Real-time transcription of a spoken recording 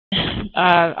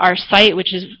our site,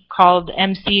 which is called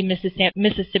MC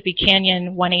Mississippi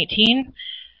Canyon 118.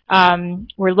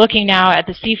 We're looking now at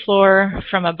the seafloor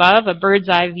from above, a bird's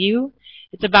eye view.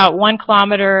 It's about 1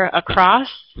 kilometer across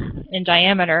in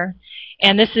diameter,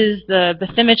 and this is the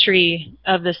bathymetry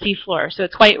of the seafloor. So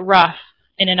it's quite rough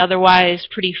in an otherwise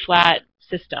pretty flat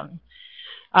system.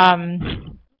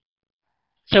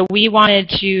 So we wanted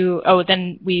to,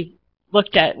 then we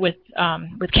looked at with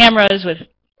cameras, with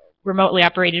remotely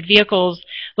operated vehicles,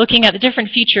 looking at the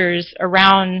different features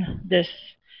around this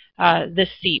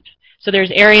seep. So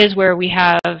there's areas where we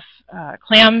have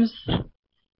clams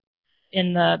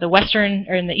in the western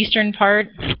or in the eastern part.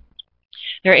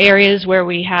 There are areas where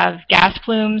we have gas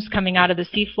plumes coming out of the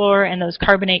seafloor and those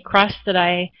carbonate crusts that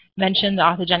I mentioned, the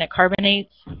authigenic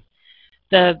carbonates.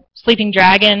 The sleeping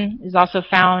dragon is also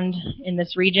found in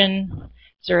this region.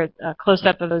 There's a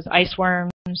close-up of those ice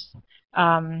worms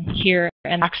here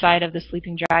and the backside of the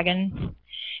sleeping dragon,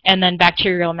 and then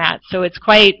bacterial mats. So it's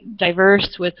quite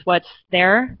diverse with what's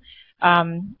there.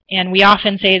 And we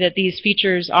often say that these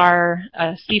features are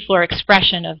a seafloor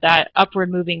expression of that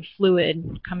upward moving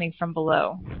fluid coming from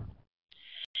below.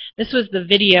 This was the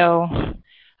video.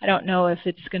 I don't know if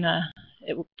it's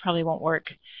it probably won't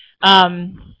work.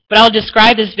 But I'll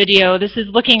describe this video. This is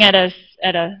looking at a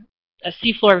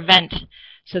seafloor vent.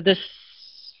 So this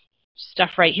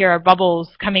stuff right here are bubbles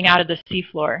coming out of the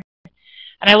seafloor.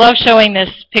 And I love showing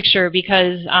this picture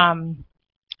because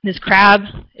this crab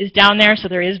is down there, so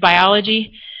there is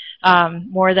biology,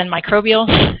 more than microbial.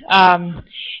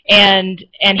 And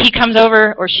he comes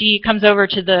over, or she comes over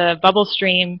to the bubble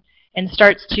stream and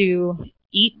starts to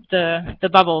eat the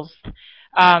bubbles.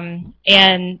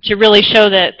 And to really show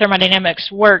that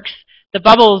thermodynamics works, the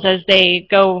bubbles, as they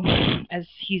go, as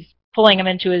he's pulling them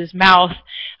into his mouth,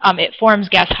 it forms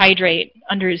gas hydrate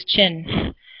under his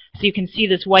chin. So you can see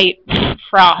this white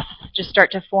froth just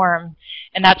start to form.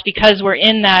 And that's because we're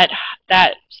in that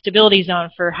stability zone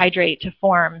for hydrate to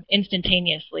form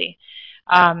instantaneously,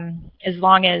 as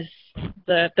long as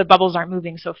the bubbles aren't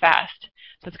moving so fast.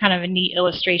 So it's kind of a neat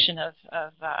illustration of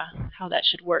how that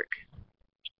should work.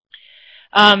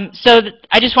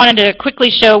 I just wanted to quickly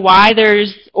show why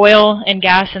there's oil and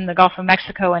gas in the Gulf of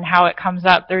Mexico and how it comes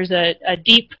up. There's a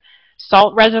deep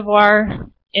salt reservoir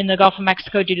in the Gulf of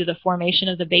Mexico due to the formation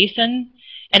of the basin.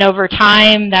 And over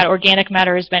time, that organic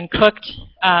matter has been cooked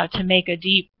to make a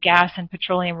deep gas and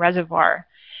petroleum reservoir.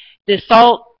 The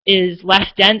salt is less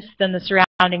dense than the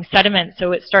surrounding sediment,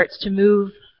 so it starts to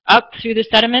move up through the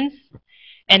sediments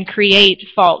and create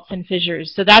faults and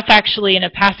fissures. So that's actually in a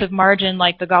passive margin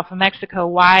like the Gulf of Mexico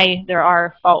why there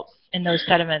are faults in those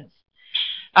sediments.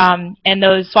 And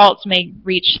those faults may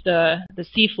reach the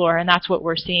seafloor, and that's what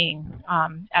we're seeing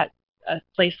at a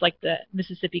place like the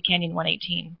Mississippi Canyon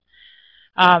 118.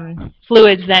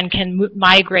 Fluids then can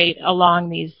migrate along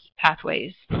these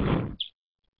pathways.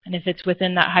 And if it's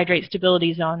within that hydrate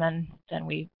stability zone, then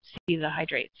we see the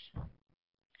hydrates.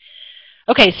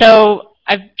 Okay, so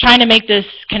I'm trying to make this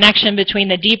connection between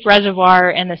the deep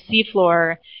reservoir and the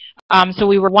seafloor. So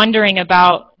we were wondering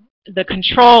about the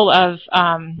control of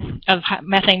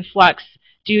methane flux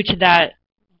due to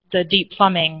the deep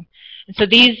plumbing. And so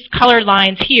these colored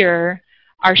lines here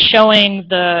are showing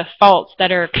the faults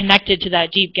that are connected to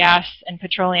that deep gas and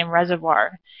petroleum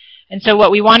reservoir. And so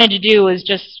what we wanted to do was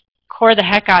just core the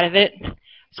heck out of it.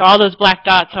 So all those black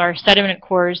dots are sediment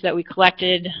cores that we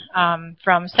collected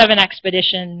from 7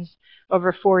 expeditions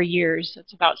over 4 years.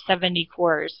 It's about 70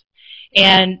 cores.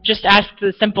 And just ask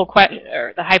the simple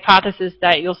the hypothesis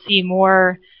that you'll see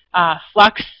more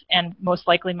flux and most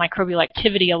likely microbial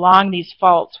activity along these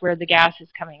faults where the gas is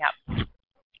coming up.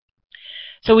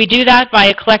 So we do that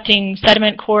by collecting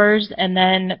sediment cores and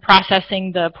then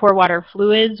processing the pore water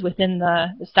fluids within the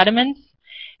sediments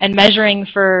and measuring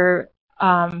for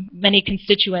many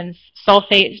constituents,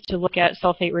 sulfates to look at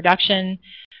sulfate reduction.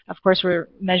 Of course, we're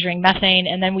measuring methane,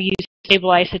 and then we use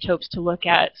stable isotopes to look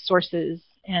at sources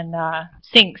and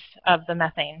sinks of the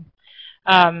methane.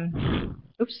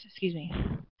 Oops, excuse me.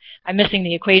 I'm missing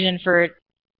the equation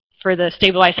for the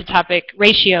stable isotopic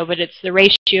ratio, but it's the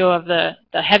ratio of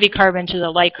the heavy carbon to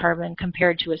the light carbon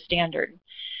compared to a standard.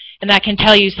 And that can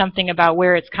tell you something about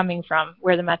where it's coming from,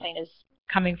 where the methane is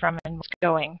coming from and what's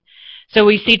going. So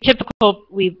we see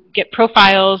we get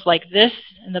profiles like this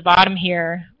in the bottom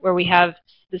here, where we have,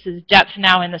 this is depth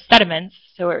now in the sediments,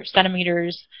 so we're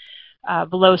centimeters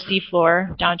below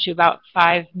seafloor, down to about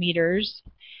 5 meters.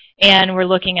 And we're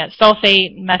looking at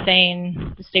sulfate,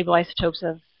 methane, the stable isotopes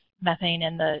of methane,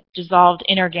 and the dissolved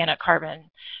inorganic carbon.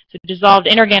 So dissolved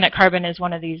inorganic carbon is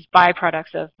one of these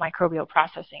byproducts of microbial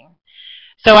processing.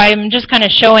 So I'm just kind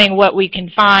of showing what we can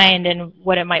find and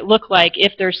what it might look like.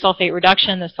 If there's sulfate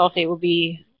reduction, the sulfate will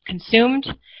be consumed.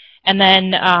 And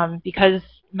then because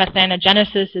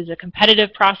methanogenesis is a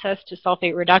competitive process to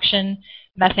sulfate reduction,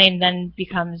 methane then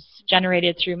becomes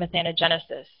generated through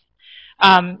methanogenesis.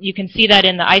 You can see that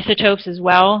in the isotopes as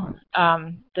well.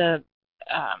 The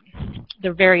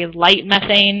very light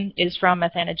methane is from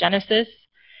methanogenesis,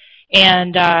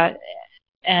 and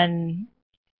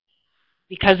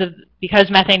because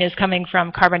methane is coming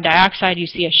from carbon dioxide, you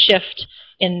see a shift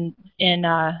in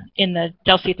the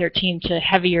delC13 to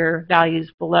heavier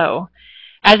values below.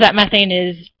 As that methane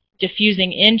is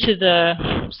diffusing into the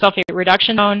sulfate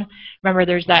reduction zone, remember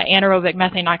there's that anaerobic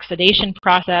methane oxidation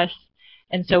process,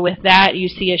 and so with that you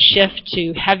see a shift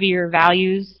to heavier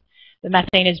values. The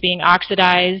methane is being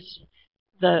oxidized.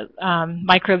 The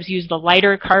microbes use the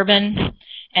lighter carbon,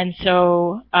 and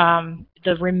so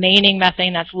the remaining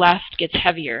methane that's left gets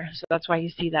heavier. So that's why you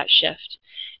see that shift.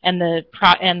 And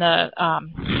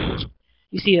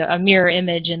you see a mirror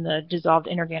image in the dissolved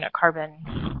inorganic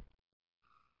carbon.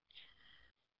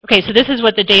 Okay, so this is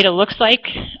what the data looks like.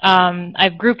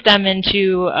 I've grouped them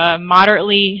into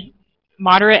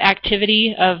moderate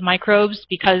activity of microbes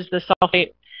because the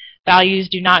sulfate values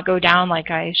do not go down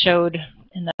like I showed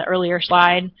in the earlier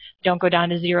slide. Don't go down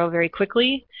to 0 very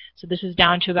quickly. So this is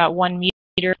down to about 1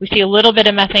 meter. We see a little bit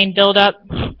of methane buildup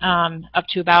up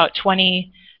to about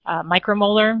 20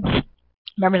 micromolar.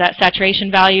 Remember that saturation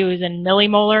value is in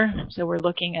millimolar, so we're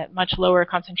looking at much lower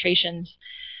concentrations.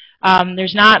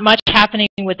 There's not much happening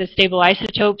with the stable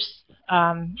isotopes.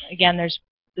 Again,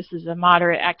 this is a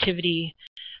moderate activity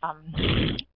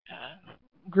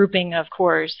grouping of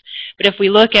cores. But if we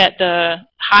look at the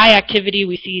high activity,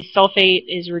 we see sulfate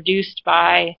is reduced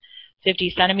by 50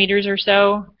 centimeters or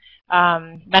so.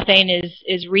 Methane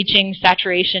is reaching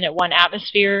saturation at 1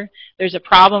 atmosphere. There's a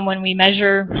problem when we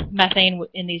measure methane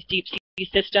in these deep sea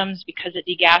systems because it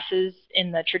degasses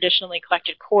in the traditionally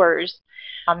collected cores.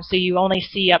 So you only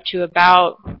see up to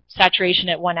about saturation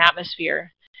at 1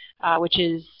 atmosphere, which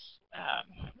is,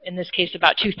 in this case,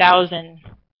 about 2,000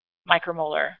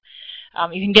 micromolar.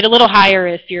 You can get a little higher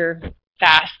if you're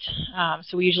fast.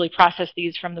 So we usually process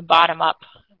these from the bottom up,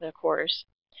 the cores.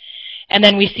 And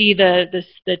then we see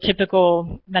the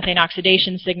typical methane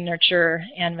oxidation signature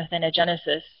and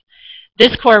methanogenesis.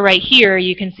 This core right here,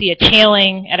 you can see a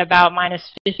tailing at about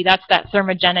 -50. That's that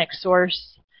thermogenic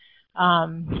source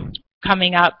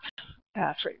coming up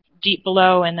deep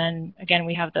below, and then again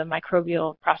we have the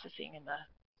microbial processing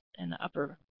in the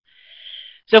upper.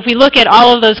 So if we look at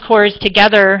all of those cores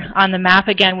together on the map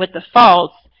again with the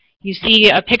faults, you see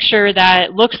a picture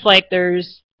that looks like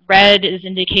there's red is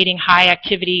indicating high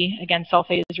activity. Again,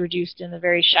 sulfate is reduced in the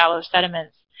very shallow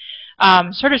sediments,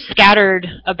 sort of scattered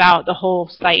about the whole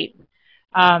site.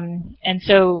 And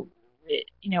so,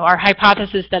 our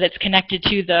hypothesis that it's connected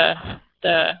to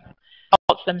the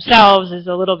faults themselves is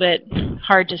a little bit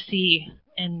hard to see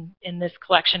in this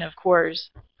collection of cores.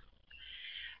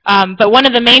 But one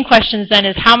of the main questions then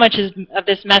is how much of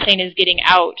this methane is getting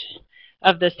out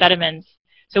of the sediments.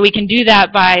 So we can do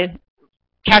that by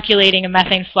calculating a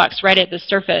methane flux right at the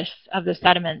surface of the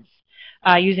sediments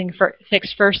using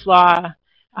Fick's first law,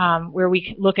 where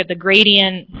we look at the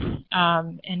gradient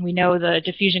and we know the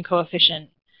diffusion coefficient.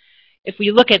 If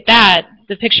we look at that,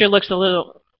 the picture looks a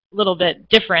little bit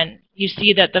different. You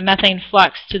see that the methane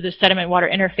flux to the sediment water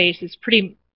interface is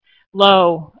pretty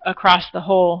low across the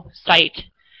whole site.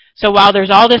 So while there's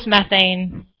all this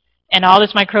methane and all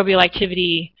this microbial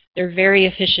activity, they're very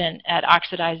efficient at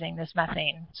oxidizing this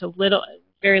methane. So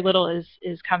very little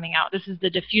is coming out. This is the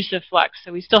diffusive flux.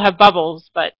 So we still have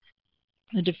bubbles, but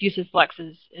the diffusive flux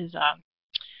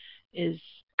is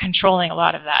controlling a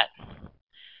lot of that.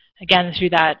 Again, through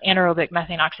that anaerobic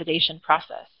methane oxidation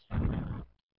process.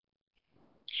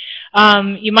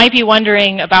 You might be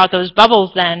wondering about those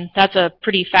bubbles then. That's a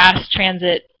pretty fast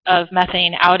transit of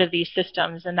methane out of these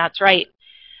systems, and that's right.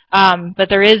 But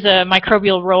there is a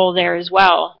microbial role there as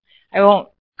well. I won't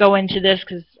go into this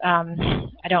because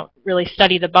I don't really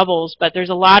study the bubbles, but there's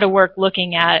a lot of work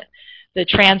looking at the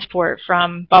transport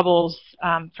from bubbles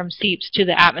from seeps to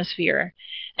the atmosphere.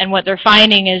 And what they're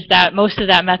finding is that most of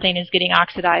that methane is getting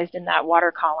oxidized in that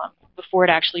water column before it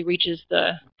actually reaches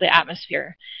the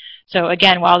atmosphere. So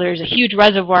again, while there's a huge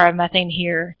reservoir of methane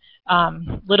here,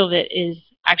 little of it is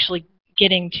actually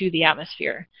getting to the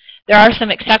atmosphere. There are some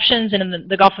exceptions, and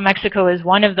the Gulf of Mexico is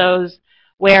one of those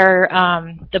where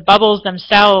the bubbles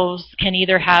themselves can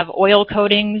either have oil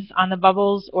coatings on the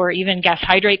bubbles or even gas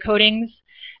hydrate coatings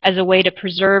as a way to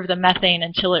preserve the methane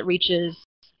until it reaches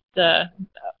the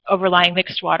overlying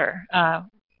mixed water,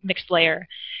 mixed layer.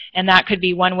 And that could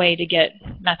be one way to get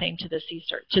methane to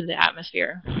the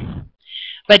atmosphere.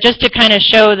 But just to kind of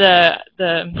show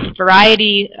the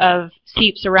variety of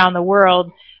seeps around the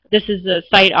world, this is a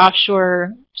site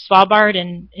offshore Svalbard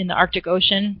in the Arctic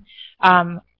Ocean.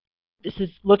 This is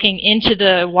looking into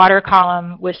the water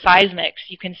column with seismics.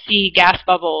 You can see gas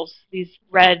bubbles. These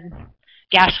red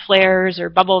gas flares or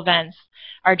bubble vents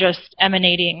are just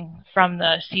emanating from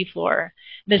the seafloor.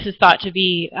 This is thought to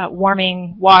be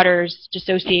warming waters,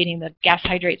 dissociating the gas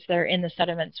hydrates that are in the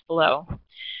sediments below.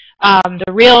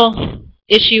 The real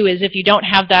issue is if you don't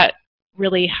have that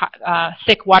really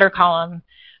thick water column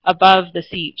above the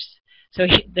seeps. So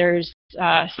there's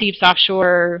seeps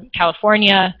offshore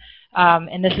California,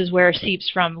 and this is where seeps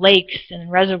from lakes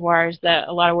and reservoirs that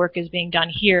a lot of work is being done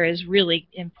here is really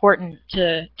important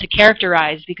to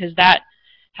characterize, because that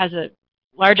has a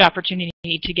large opportunity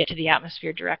to get to the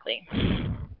atmosphere directly.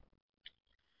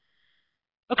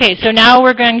 Okay, so now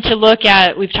we're going to look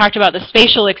at, we've talked about the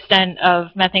spatial extent of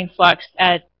methane flux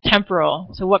at temporal.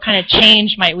 So what kind of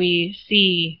change might we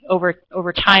see over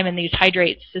time in these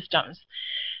hydrate systems?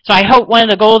 So I hope one of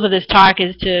the goals of this talk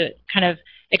is to kind of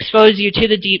expose you to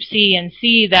the deep sea and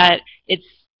see that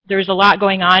there's a lot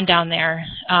going on down there,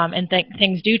 and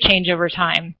things do change over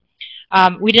time.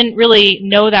 We didn't really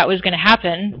know that was going to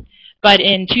happen, but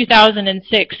in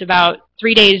 2006, about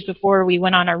 3 days before we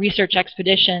went on our research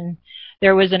expedition,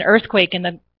 there was an earthquake in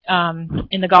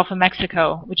the Gulf of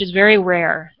Mexico, which is very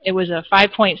rare. It was a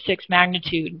 5.6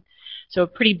 magnitude, so a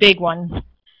pretty big one.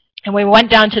 And when we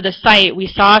went down to the site, we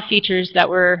saw features that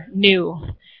were new,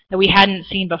 that we hadn't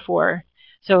seen before.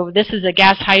 So this is a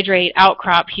gas hydrate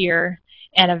outcrop here,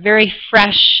 and a very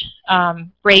fresh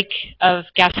break of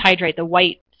gas hydrate, the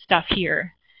white stuff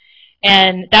here.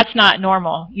 And that's not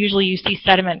normal. Usually you see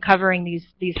sediment covering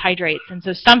these hydrates, and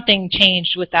so something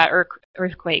changed with that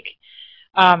earthquake.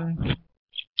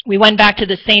 We went back to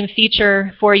the same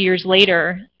feature 4 years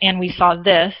later, and we saw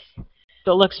this.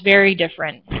 So it looks very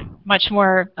different. Much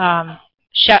more, a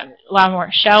lot more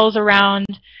shells around.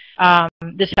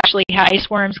 This actually had ice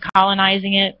worms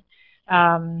colonizing it.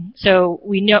 So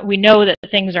we know that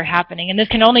things are happening, and this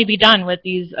can only be done with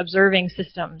these observing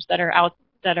systems that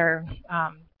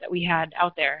we had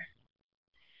out there.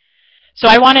 So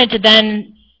I wanted to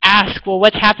then ask, well,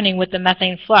 what's happening with the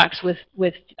methane flux with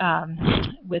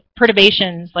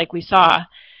perturbations like we saw?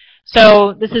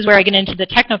 So this is where I get into the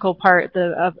technical part,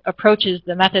 the approaches,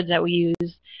 the methods that we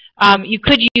use. You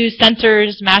could use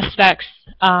sensors, mass specs,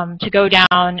 to go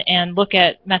down and look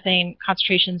at methane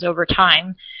concentrations over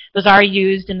time. Those are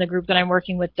used, and the group that I'm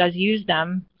working with does use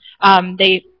them.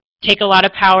 They take a lot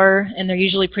of power, and they're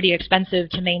usually pretty expensive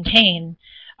to maintain.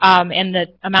 And the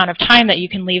amount of time that you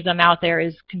can leave them out there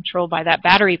is controlled by that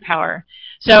battery power.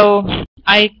 So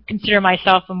I consider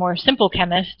myself a more simple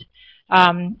chemist.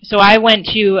 So I went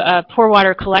to a pore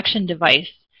water collection device.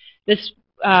 This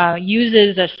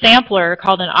uses a sampler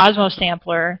called an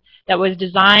osmosampler that was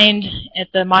designed at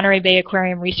the Monterey Bay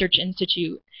Aquarium Research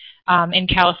Institute in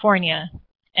California.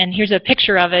 And here's a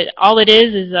picture of it. All it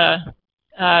is a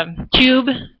tube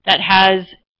that has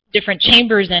different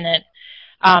chambers in it.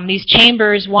 These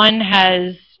chambers, one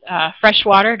has fresh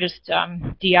water, just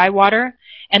DI water,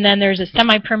 and then there's a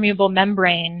semi-permeable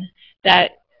membrane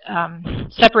that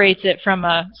separates it from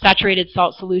a saturated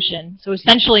salt solution. So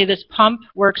essentially this pump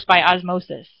works by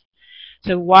osmosis.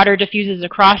 So water diffuses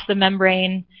across the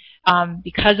membrane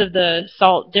because of the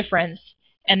salt difference,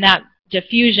 and that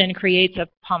diffusion creates a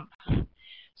pump.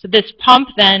 So this pump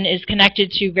then is connected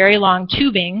to very long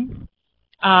tubing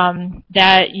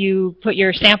that you put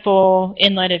your sample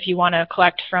inlet if you want to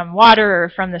collect from water or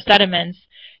from the sediments.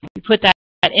 You put that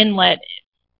inlet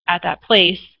at that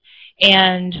place,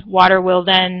 and water will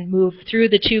then move through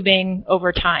the tubing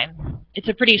over time. It's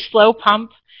a pretty slow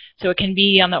pump, so it can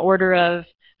be on the order of a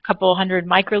couple hundred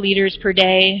microliters per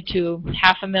day to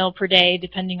half a mil per day,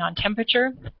 depending on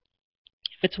temperature.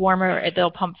 If it's warmer, they'll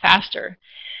pump faster.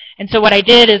 And so what I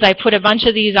did is I put a bunch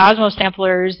of these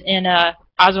osmosamplers in a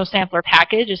osmosampler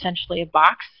package, essentially a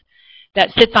box, that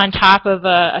sits on top of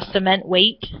a cement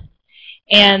weight.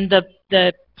 And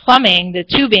the plumbing, the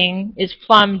tubing, is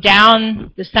plumbed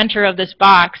down the center of this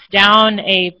box, down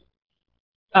a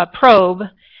probe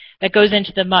that goes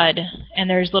into the mud. And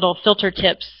there's little filter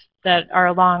tips that are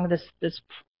along this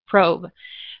probe.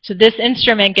 So this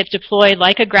instrument gets deployed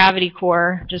like a gravity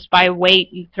core, just by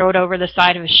weight. You throw it over the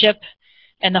side of a ship,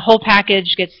 and the whole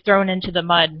package gets thrown into the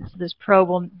mud. So this probe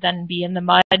will then be in the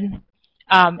mud,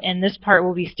 and this part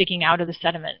will be sticking out of the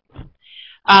sediment.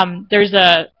 There's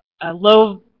a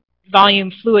low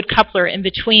volume fluid coupler in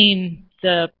between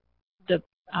the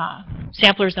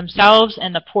samplers themselves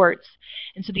and the ports.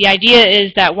 And so the idea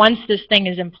is that once this thing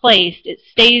is in place, it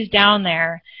stays down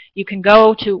there. You can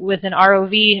go to, with an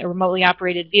ROV, a remotely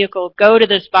operated vehicle, go to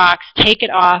this box, take it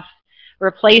off,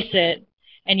 replace it,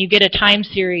 and you get a time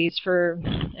series for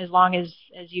as long as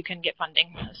you can get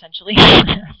funding, essentially.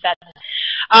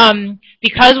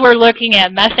 Because we're looking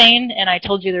at methane, and I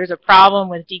told you there's a problem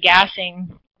with degassing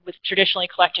with traditionally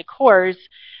collected cores,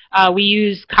 we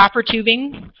use copper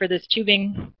tubing for this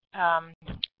tubing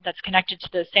that's connected to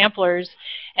the samplers,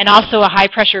 and also a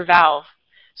high-pressure valve.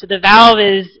 So the valve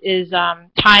is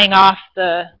tying off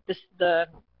the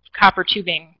copper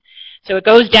tubing. So it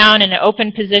goes down in an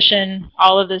open position.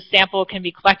 All of the sample can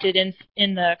be collected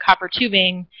in the copper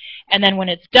tubing, and then when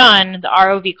it's done, the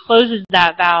ROV closes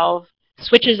that valve,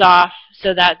 switches off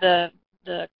so that the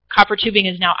copper tubing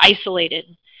is now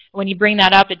isolated. When you bring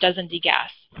that up, it doesn't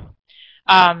degas.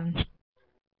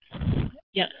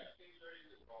 Yeah.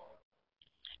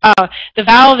 The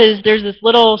valve is, there's this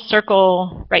little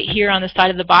circle right here on the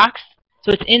side of the box,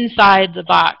 so it's inside the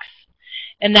box.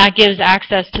 And that gives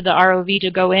access to the ROV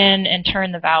to go in and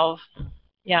turn the valve.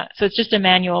 Yeah, so it's just a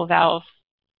manual valve.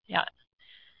 Yeah.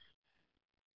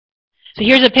 So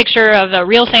here's a picture of a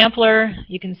real sampler.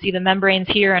 You can see the membranes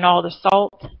here and all the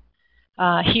salt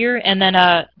here. And then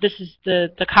this is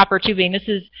the copper tubing. This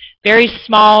is very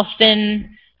small,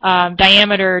 thin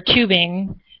diameter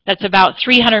tubing that's about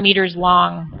 300 meters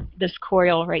long, this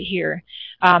coil right here.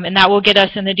 And that will get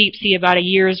us in the deep sea about a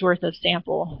year's worth of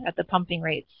sample at the pumping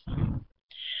rates.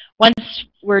 Once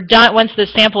we're done, once the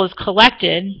sample is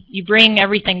collected, you bring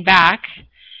everything back,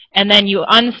 and then you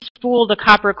unspool the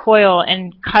copper coil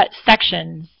and cut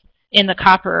sections in the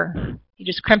copper. You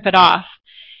just crimp it off.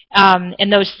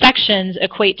 And those sections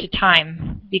equate to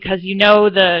time, because you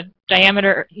know the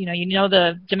diameter, you know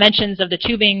the dimensions of the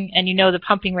tubing, and you know the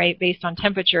pumping rate based on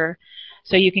temperature.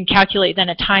 So you can calculate then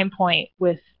a time point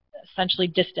with essentially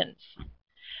distance.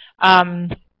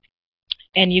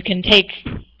 And you can take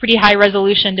pretty high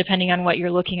resolution depending on what you're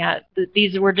looking at.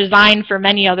 These were designed for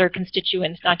many other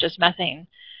constituents, not just methane.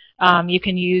 You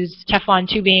can use Teflon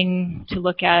tubing to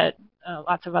look at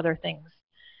lots of other things.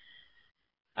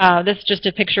 This is just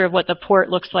a picture of what the port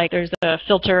looks like. There's a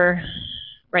filter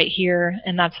right here,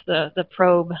 and that's the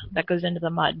probe that goes into the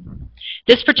mud.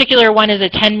 This particular one is a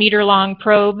 10-meter long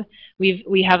probe.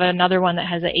 We have another one that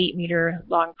has an 8-meter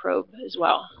long probe as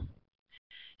well.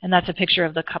 And that's a picture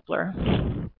of the coupler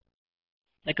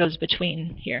that goes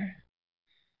between here.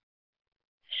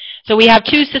 So we have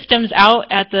 2 systems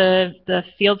out at the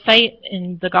field site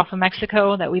in the Gulf of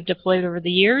Mexico that we've deployed over the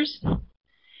years.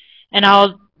 And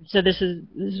so this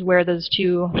is where those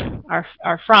 2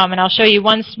 are from. And I'll show you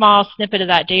one small snippet of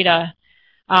that data.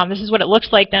 This is what it looks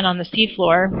like then on the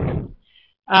seafloor.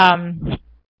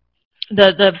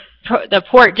 The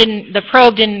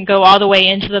probe didn't go all the way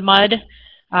into the mud.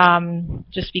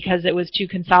 Just because it was too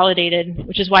consolidated,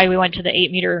 which is why we went to the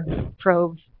 8-meter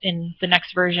probe in the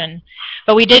next version.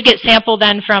 But we did get sample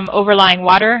then from overlying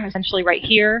water, essentially right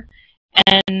here,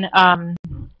 and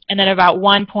then about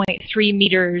 1.3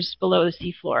 meters below the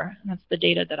seafloor. That's the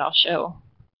data that I'll show.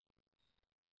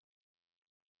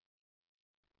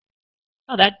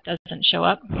 Oh, that doesn't show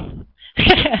up.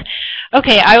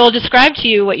 Okay, I will describe to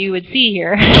you what you would see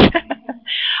here.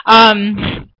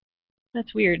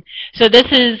 That's weird. So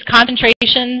this is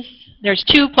concentrations. There's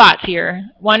 2 plots here,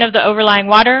 one of the overlying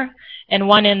water and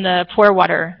one in the pore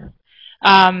water.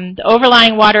 The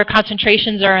overlying water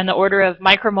concentrations are in the order of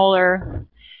micromolar,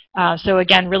 so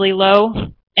again, really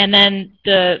low. And then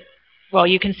well,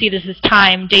 you can see this is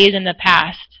time, days in the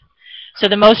past. So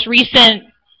the most recent,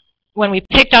 when we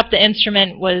picked up the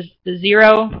instrument, was the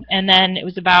 0, and then it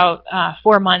was about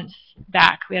 4 months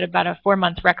back. We had about a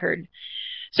 4-month record.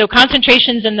 So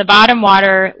concentrations in the bottom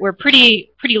water were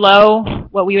pretty low,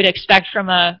 what we would expect from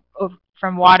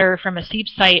water from a seep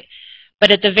site.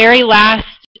 But at the very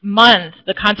last month,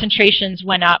 the concentrations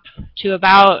went up to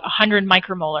about 100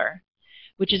 micromolar,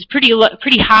 which is pretty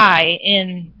high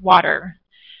in water.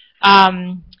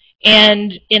 And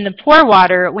in the pore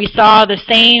water, we saw the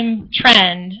same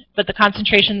trend, but the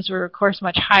concentrations were, of course,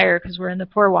 much higher because we're in the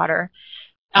pore water.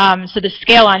 So the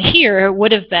scale on here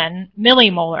would have been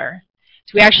millimolar.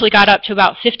 So we actually got up to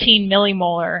about 15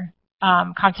 millimolar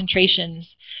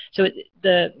concentrations. So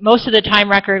most of the time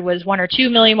record was 1 or 2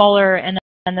 millimolar, and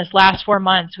then this last 4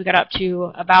 months we got up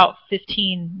to about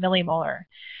 15 millimolar.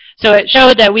 So it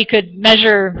showed that we could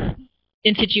measure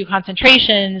in situ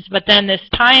concentrations, but then this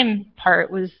time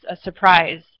part was a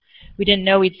surprise. We didn't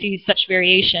know we'd see such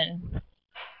variation.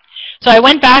 So I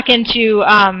went back into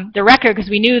the record because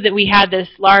we knew that we had this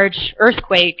large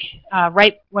earthquake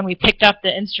right when we picked up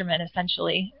the instrument,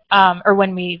 essentially, or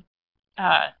when we,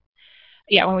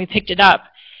 when we picked it up.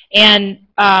 And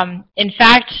in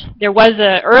fact, there was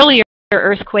an earlier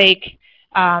earthquake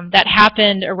that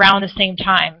happened around the same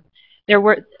time.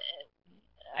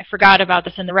 I forgot about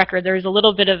this in the record. There was a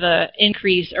little bit of an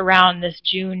increase around this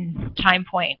June time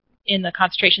point in the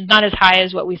concentrations, not as high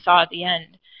as what we saw at the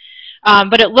end.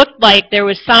 But it looked like there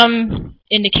was some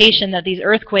indication that these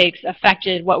earthquakes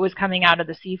affected what was coming out of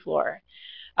the seafloor.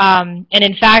 And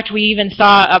in fact, we even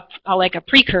saw like a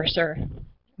precursor.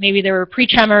 Maybe there were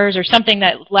pre-tremors or something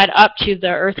that led up to the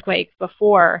earthquake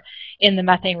before in the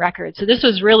methane record. So this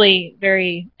was really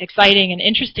very exciting and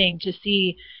interesting to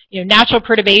see, natural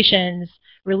perturbations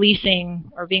releasing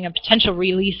or being a potential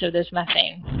release of this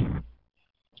methane.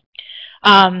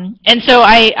 And so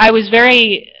I was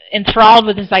very enthralled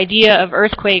with this idea of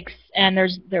earthquakes, and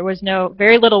there was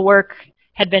very little work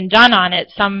had been done on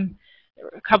it.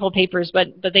 A couple papers, but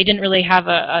they didn't really have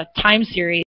a time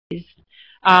series.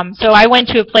 So I went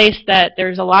to a place that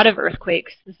there's a lot of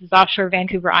earthquakes. This is offshore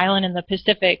Vancouver Island in the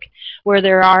Pacific, where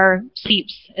there are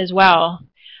seeps as well.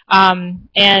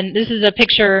 And this is a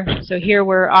picture. So here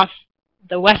we're off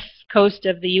the west coast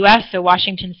of the U.S., so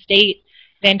Washington State,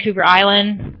 Vancouver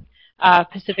Island,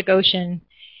 Pacific Ocean.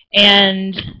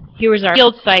 And here was our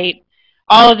field site.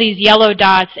 All of these yellow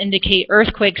dots indicate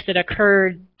earthquakes that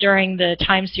occurred during the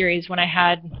time series when I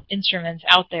had instruments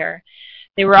out there.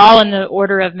 They were all in the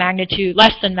order of magnitude,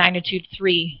 less than magnitude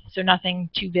 3, so nothing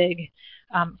too big.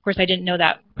 Of course, I didn't know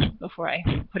that before I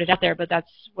put it out there, but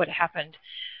that's what happened.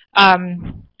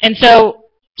 And so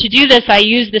to do this, I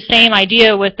used the same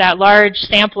idea with that large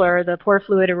sampler, the pore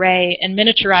fluid array, and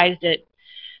miniaturized it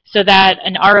so that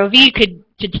an ROV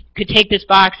could take this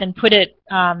box and put it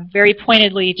very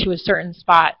pointedly to a certain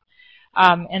spot.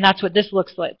 And that's what this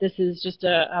looks like. This is just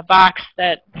a box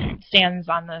that stands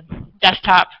on the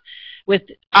desktop with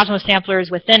osmosis samplers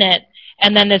within it,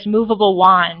 and then this movable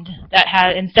wand that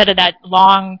has, instead of that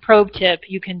long probe tip,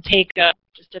 you can take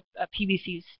just a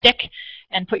PVC stick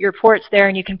and put your ports there,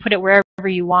 and you can put it wherever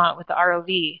you want with the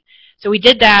ROV. So we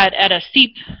did that at a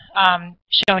seep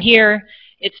shown here.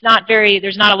 It's not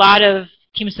there's not a lot of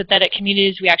chemosynthetic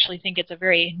communities. We actually think it's a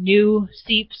very new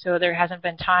seep, so there hasn't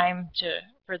been time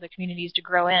for the communities to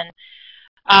grow in.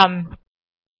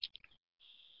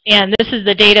 And this is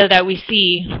the data that we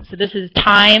see. So this is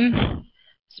time.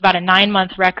 It's about a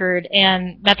 9-month record,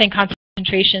 and methane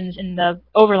concentrations in the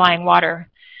overlying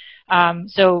water.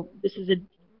 So this is a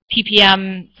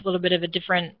ppm. It's a little bit of a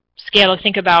different scale to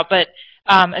think about, but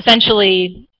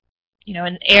essentially,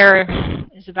 in air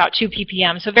is about 2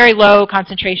 ppm. So very low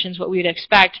concentrations, what we would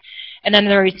expect. And then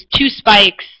there was 2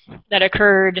 spikes that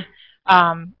occurred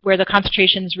where the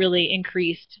concentrations really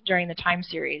increased during the time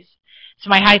series. So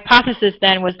my hypothesis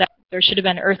then was that there should have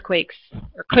been earthquakes,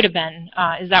 or could have been.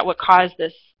 Is that what caused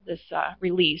this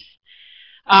release?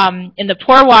 In the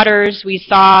pore waters, we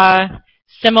saw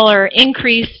similar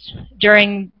increase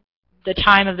during the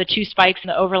time of the 2 spikes in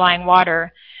the overlying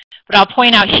water. But I'll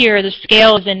point out here the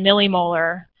scale is in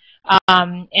millimolar,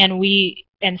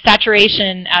 and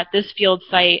saturation at this field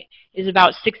site is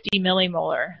about 60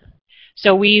 millimolar.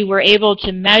 So we were able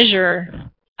to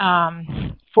measure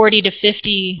 40 to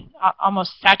 50,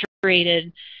 almost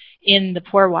saturated in the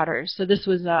pore waters. So this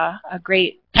was a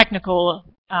great technical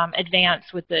advance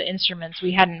with the instruments.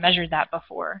 We hadn't measured that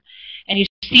before. And you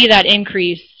see that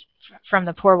increase from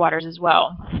the pore waters as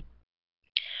well.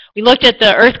 We looked at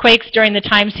the earthquakes during the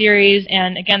time series,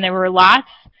 and again, there were lots,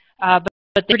 but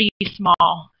they're pretty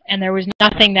small. And there was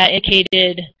nothing that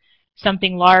indicated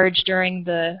something large during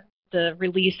the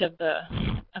release of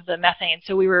the methane.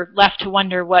 So we were left to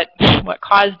wonder what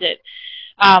caused it.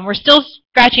 We're still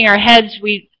scratching our heads.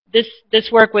 This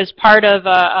work was part of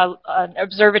an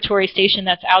observatory station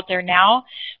that's out there now,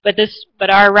 but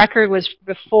our record was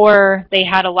before they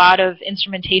had a lot of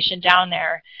instrumentation down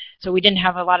there. So we didn't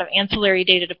have a lot of ancillary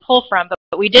data to pull from,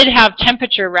 but we did have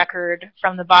temperature record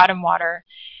from the bottom water,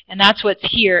 and that's what's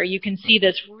here. You can see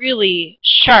this really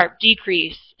sharp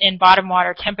decrease in bottom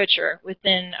water temperature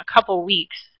within a couple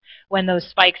weeks when those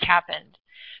spikes happened.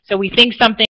 So we think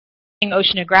something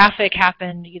oceanographic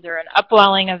happened, either an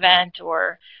upwelling event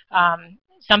or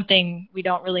something we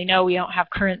don't really know. We don't have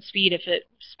current speed if it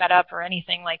sped up or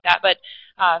anything like that, but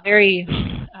very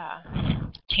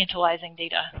tantalizing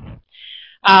data.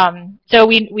 So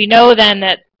we know then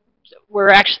that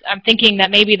I'm thinking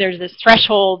that maybe there's this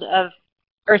threshold of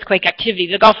earthquake activity.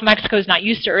 The Gulf of Mexico is not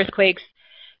used to earthquakes.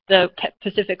 The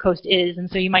Pacific coast is, and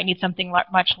so you might need something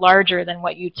much larger than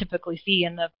what you typically see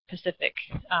in the Pacific.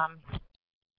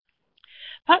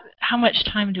 How much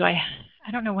time do I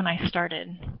don't know when I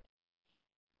started.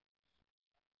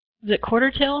 Is it quarter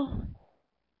till?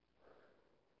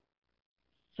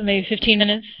 So maybe 15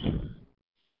 minutes?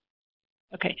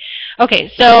 Okay.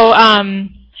 Okay, so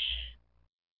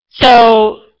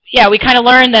yeah, we kind of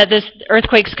learned that this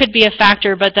earthquakes could be a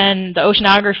factor, but then the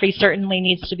oceanography certainly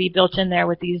needs to be built in there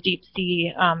with these deep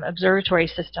sea observatory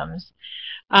systems.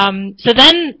 So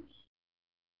then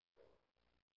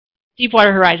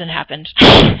Deepwater Horizon happened.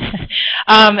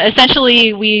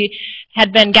 Essentially, we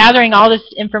had been gathering all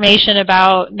this information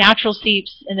about natural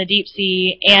seeps in the deep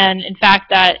sea, and in fact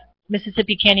that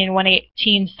Mississippi Canyon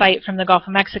 118 site from the Gulf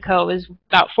of Mexico is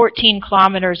about 14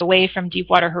 kilometers away from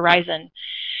Deepwater Horizon.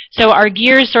 So our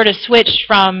gears sort of switched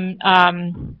from,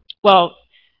 well,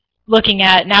 looking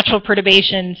at natural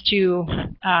perturbations to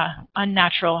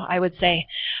unnatural, I would say.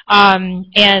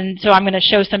 And so I'm going to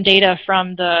show some data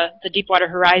from the Deepwater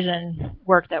Horizon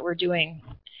work that we're doing.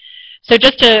 So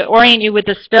just to orient you with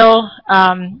the spill,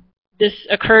 this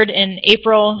occurred in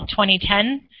April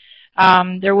 2010.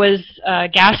 There was a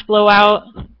gas blowout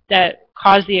that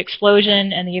caused the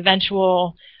explosion and the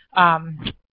eventual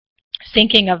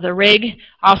sinking of the rig.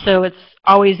 Also, it's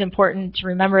always important to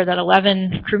remember that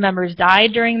 11 crew members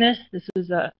died during this. This was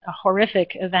a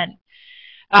horrific event.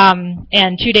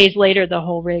 And 2 days later, the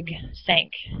whole rig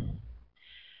sank.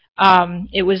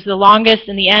 It was the longest,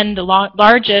 in the end, the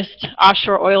largest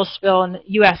offshore oil spill in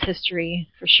U.S. history,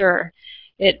 for sure.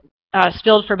 It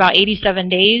spilled for about 87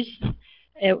 days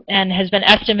and has been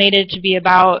estimated to be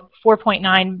about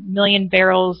 4.9 million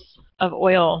barrels of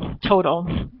oil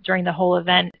total during the whole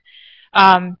event.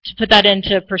 To put that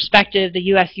into perspective, the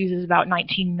U.S. uses about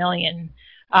 19 million.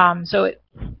 So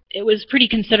it was pretty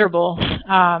considerable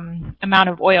amount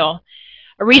of oil.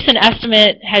 A recent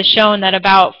estimate has shown that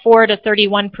about 4 to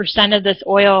 31% of this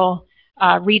oil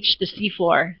reached the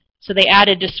seafloor. So they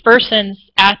added dispersants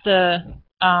at the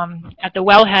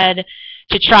wellhead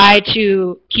to try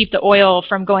to keep the oil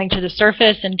from going to the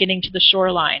surface and getting to the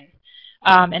shoreline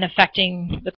and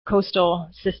affecting the coastal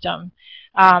system.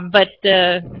 But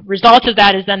the result of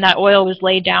that is then that oil was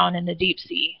laid down in the deep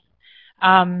sea.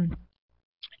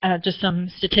 Just some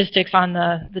statistics on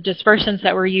the dispersants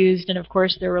that were used, and of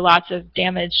course there were lots of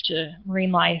damage to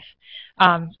marine life.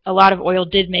 A lot of oil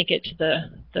did make it to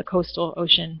the coastal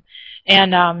ocean,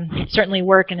 and certainly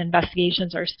work and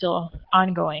investigations are still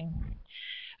ongoing.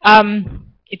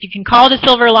 If you can call it a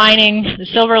silver lining, the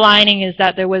silver lining is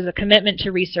that there was a commitment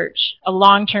to research, a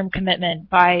long-term commitment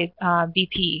by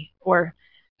BP, or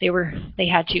they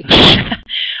had to.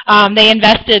 They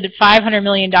invested $500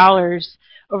 million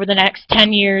over the next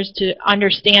 10 years to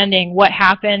understanding what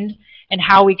happened and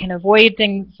how we can avoid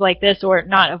things like this, or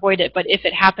not avoid it, but if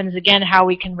it happens again, how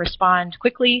we can respond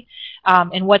quickly,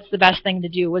 and what's the best thing to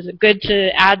do. Was it good to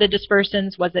add the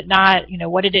dispersants? Was it not? You know,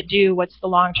 what did it do? What's the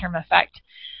long-term effect?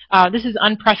 This is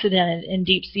unprecedented in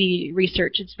deep sea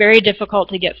research. It's very difficult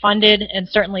to get funded, and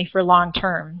certainly for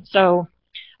long-term. So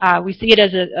we see it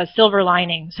as a silver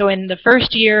lining. So in the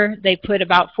first year, they put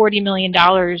about $40 million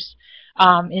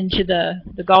into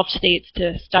the Gulf states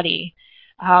to study.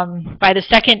 By the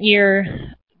second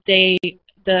year, there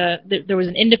was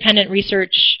an independent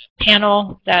research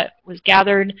panel that was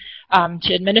gathered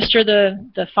to administer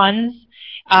the funds,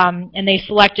 and they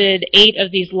selected 8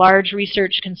 of these large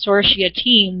research consortia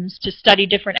teams to study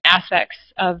different aspects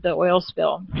of the oil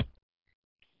spill.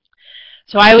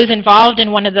 So I was involved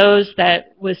in one of those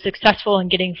that was successful in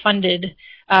getting funded.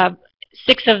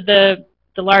 6 of the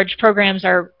large programs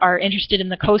are interested in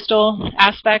the coastal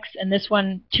aspects, and this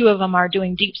one, 2 of them are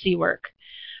doing deep sea work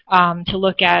to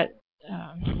look at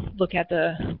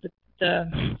the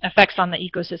effects on the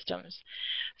ecosystems.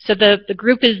 So the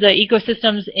group is the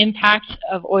ecosystems impact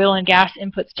of oil and gas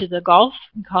inputs to the Gulf.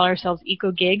 We call ourselves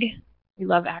EcoGig. We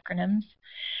love acronyms.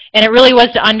 And it really was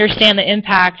to understand the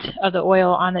impact of the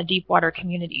oil on the deep water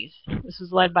communities. This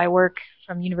was led by work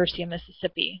from University of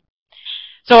Mississippi.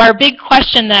 So our big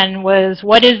question then was,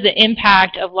 what is the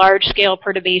impact of large-scale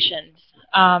perturbations?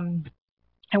 And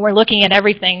we're looking at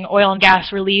everything, oil and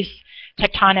gas release,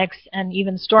 tectonics, and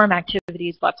even storm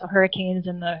activities, lots of hurricanes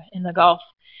in the Gulf,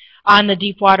 on the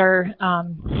deep water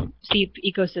seep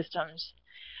ecosystems.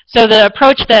 So the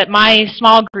approach that my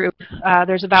small group,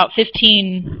 there's about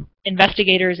 15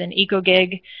 investigators in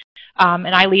EcoGig,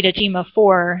 and I lead a team of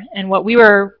 4, and what we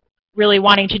were really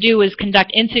wanting to do was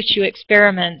conduct in situ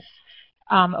experiments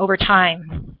over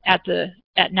time at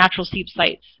natural seep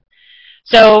sites.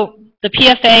 So the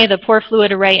PFA, the Pore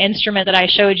Fluid Array instrument that I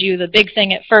showed you, the big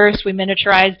thing at first, we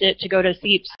miniaturized it to go to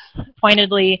seeps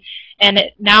pointedly, and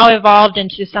it now evolved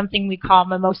into something we call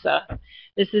MIMOSA.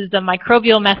 This is the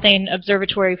Microbial Methane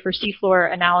Observatory for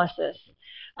Seafloor Analysis.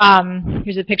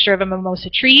 Here's a picture of a mimosa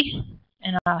tree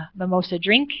and a mimosa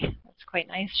drink. That's quite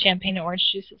nice. Champagne and orange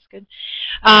juice is good.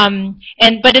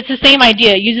 But it's the same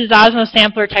idea. It uses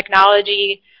osmosampler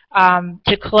technology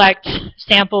to collect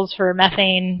samples for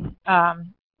methane,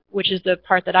 which is the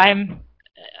part that I'm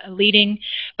leading.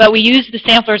 But we use the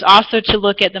samplers also to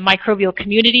look at the microbial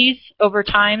communities over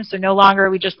time. So no longer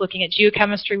are we just looking at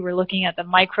geochemistry, we're looking at the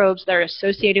microbes that are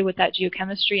associated with that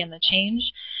geochemistry and the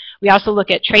change. We also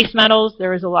look at trace metals. There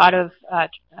was a lot of,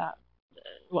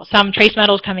 some trace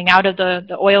metals coming out of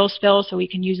the oil spill, so we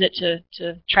can use it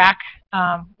to track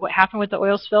what happened with the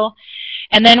oil spill.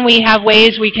 And then we have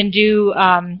ways we can do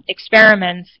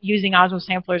experiments using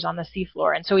osmosamplers on the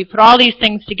seafloor. And so we put all these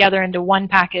things together into one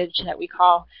package that we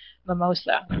call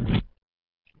Mimosa.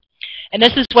 And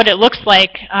this is what it looks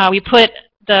like. We put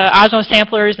the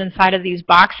osmosamplers inside of these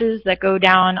boxes that go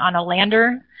down on a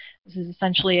lander. This is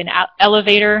essentially an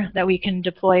elevator that we can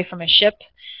deploy from a ship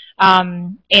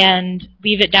and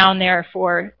leave it down there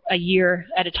for a year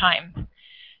at a time.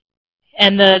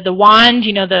 And the wand,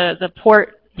 you know, the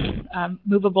port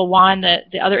movable wand that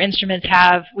the other instruments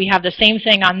have, we have the same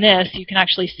thing on this. You can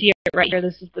actually see it right here.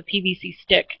 This is the PVC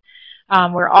stick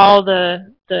where all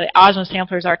the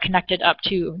osmosamplers are connected up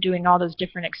to, doing all those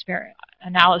different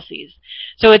analyses.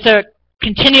 So it's a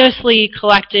continuously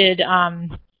collected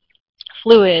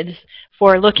fluids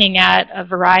for looking at a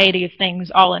variety of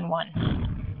things all in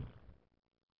one.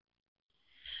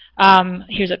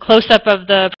 Here's a close-up of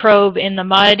the probe in the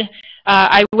mud.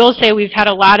 I will say we've had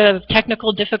a lot of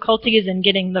technical difficulties in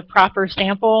getting the proper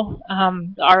sample.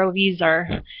 The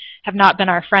ROVs have not been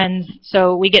our friends,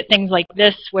 so we get things like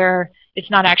this where it's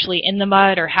not actually in the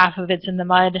mud or half of it's in the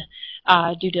mud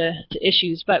due to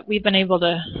issues, but we've been able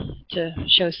to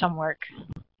show some work.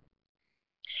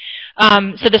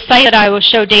 So the site that I will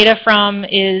show data from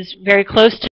is very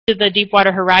close to the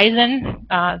Deepwater Horizon,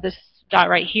 this dot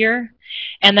right here,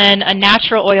 and then a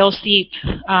natural oil seep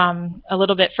a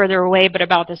little bit further away, but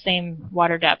about the same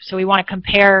water depth. So we want to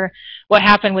compare what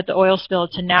happened with the oil spill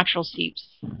to natural seeps.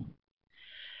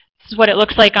 This is what it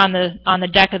looks like on the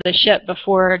deck of the ship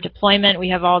before deployment. We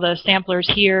have all the samplers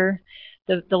here.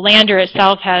 The lander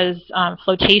itself has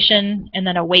flotation and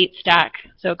then a weight stack.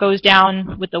 So it goes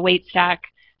down with the weight stack,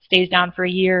 stays down for a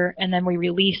year, and then we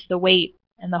release the weight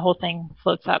and the whole thing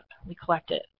floats up. We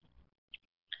collect it.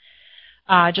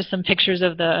 Just some pictures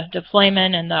of the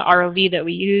deployment and the ROV that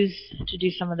we use to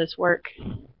do some of this work.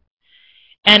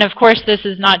 And of course, this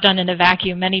is not done in a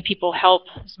vacuum. Many people help.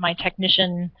 This is my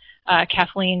technician,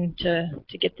 Kathleen,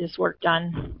 to get this work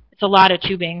done. It's a lot of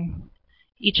tubing.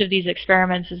 Each of these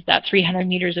experiments is that 300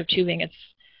 meters of tubing. It's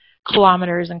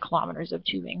kilometers and kilometers of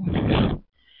tubing.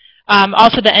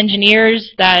 Also the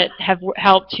engineers that have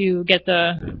helped to get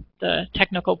the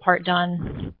technical part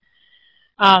done.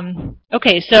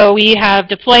 Okay, so we have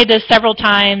deployed this several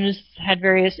times, had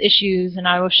various issues, and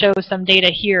I will show some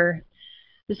data here.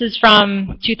 This is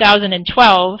from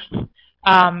 2012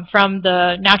 from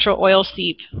the natural oil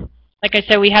seep. Like I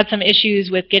said, we had some issues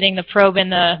with getting the probe in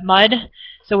the mud,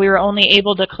 so we were only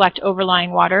able to collect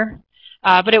overlying water.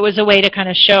 But it was a way to kind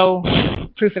of show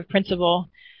proof of principle.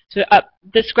 So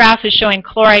this graph is showing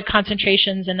chloride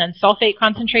concentrations and then sulfate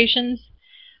concentrations.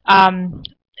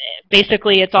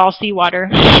 Basically, it's all seawater,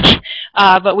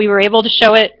 but we were able to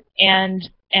show it, and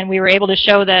we were able to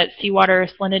show that seawater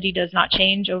salinity does not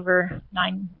change over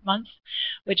 9 months,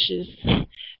 which is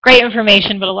great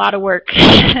information, but a lot of work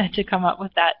to come up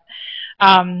with that.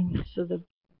 So the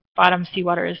bottom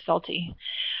seawater is salty.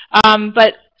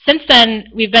 But since then,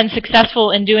 we've been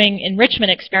successful in doing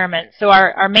enrichment experiments. So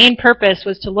our main purpose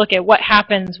was to look at what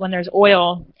happens when there's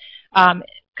oil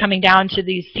coming down to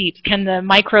these seeps. Can the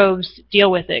microbes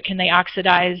deal with it? Can they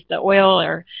oxidize the oil,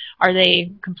 or are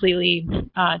they completely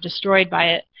destroyed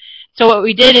by it? So what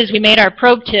we did is we made our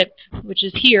probe tip, which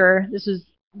is here. This is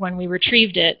when we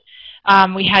retrieved it.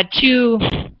 We had 2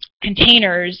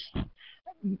 containers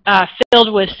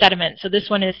filled with sediment. So this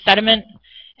one is sediment,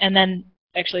 and then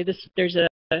actually there's a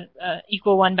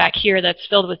equal one back here that's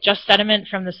filled with just sediment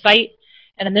from the site,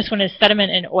 and then this one is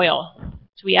sediment and oil.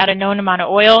 So we add a known amount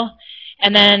of oil,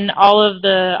 and then all of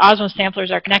the osmosamplers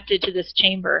are connected to this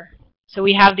chamber. So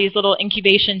we have these little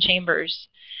incubation chambers.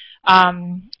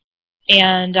 The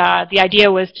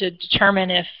idea was to determine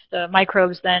if the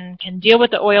microbes then can deal with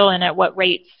the oil and at what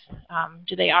rates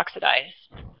do they oxidize.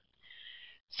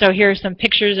 So here are some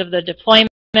pictures of the deployment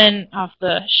off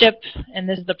the ship, and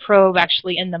this is the probe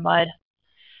actually in the mud.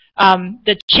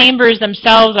 The chambers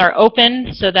themselves are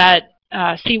open so that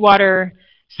seawater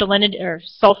salinity or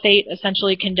sulfate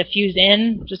essentially can diffuse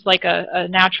in, just like a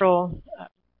natural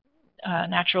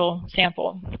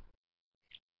sample.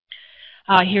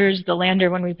 Here's the lander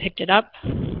when we picked it up.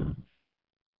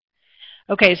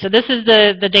 Okay, so this is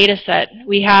the data set.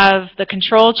 We have the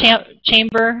control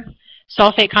chamber.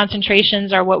 Sulfate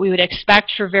concentrations are what we would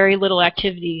expect for very little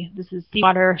activity. This is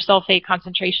seawater sulfate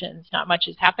concentrations. Not much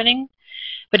is happening.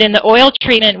 But in the oil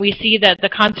treatment, we see that the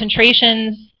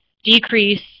concentrations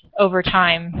decrease over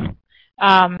time.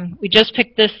 We just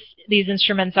picked these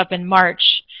instruments up in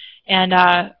March, and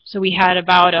so we had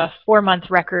about a 4-month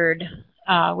record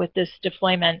with this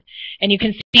deployment. And you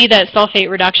can see that sulfate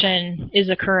reduction is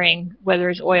occurring where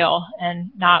there's oil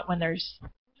and not when there's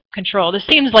control. This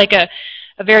seems like a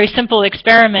very simple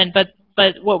experiment, but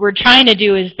what we're trying to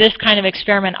do is this kind of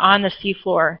experiment on the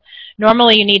seafloor.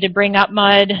 Normally you need to bring up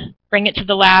mud, bring it to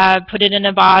the lab, put it in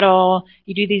a bottle.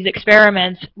 You do these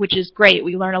experiments, which is great.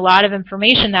 We learn a lot of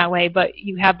information that way, but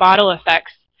you have bottle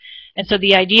effects. And so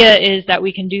the idea is that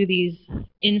we can do these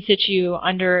in situ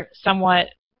under somewhat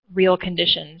real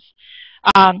conditions.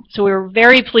 So we were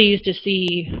very pleased to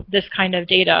see this kind of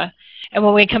data. And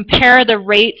when we compare the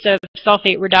rates of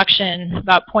sulfate reduction,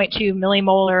 about 0.2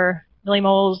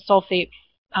 millimoles sulfate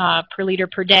per liter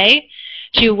per day,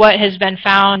 to what has been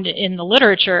found in the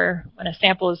literature when a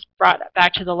sample is brought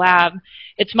back to the lab,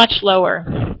 it's much lower.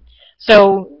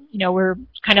 So, you know, we're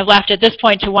kind of left at this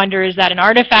point to wonder, is that an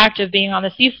artifact of being on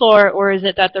the seafloor, or is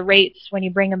it that the rates when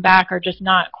you bring them back are just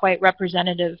not quite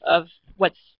representative of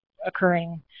what's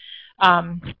occurring?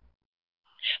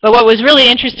 But what was really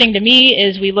interesting to me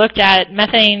is we looked at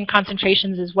methane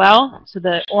concentrations as well. So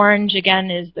the orange, again,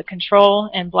 is the control,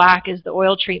 and black is the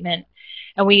oil treatment.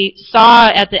 And we saw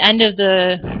at the end of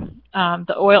the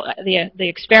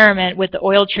experiment with the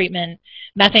oil treatment,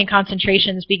 methane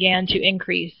concentrations began to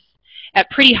increase at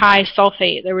pretty high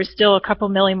sulfate. There was still a couple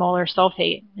millimolar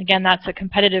sulfate. Again, that's a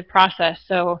competitive process.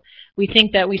 So we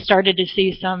think that we started to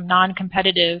see some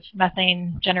non-competitive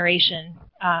methane generation,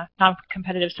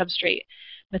 non-competitive substrate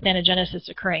methanogenesis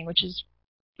occurring, which is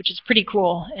pretty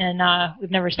cool, and we've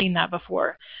never seen that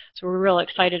before. So we're real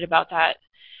excited about that.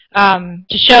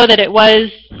 To show that it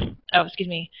was,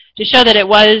 to show that it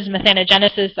was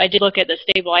methanogenesis, I did look at the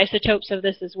stable isotopes of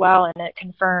this as well, and it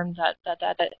confirmed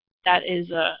that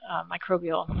is a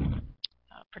microbial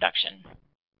production.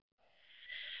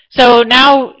 So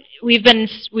now we've been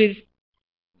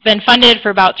funded for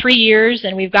about 3 years,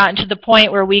 and we've gotten to the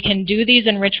point where we can do these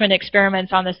enrichment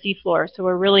experiments on the seafloor. So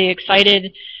we're really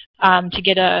excited to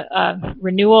get a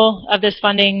renewal of this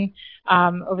funding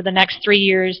over the next 3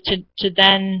 years to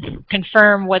then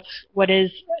confirm what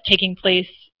is taking place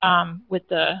with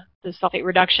the sulfate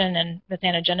reduction and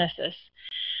methanogenesis.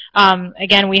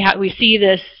 Again, we see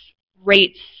this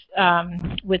rates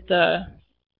with the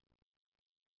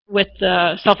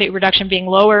sulfate reduction being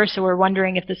lower, so we're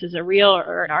wondering if this is a real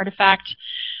or an artifact.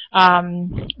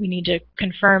 We need to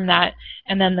confirm that,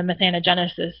 and then the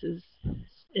methanogenesis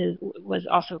was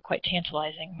also quite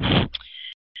tantalizing.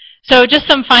 So just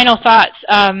some final thoughts.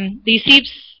 These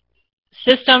seeps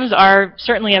systems are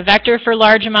certainly a vector for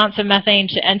large amounts of methane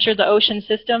to enter the ocean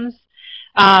systems,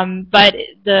 but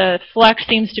the flux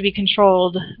seems to be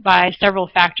controlled by several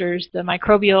factors. The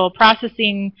microbial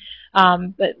processing,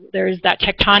 but there's that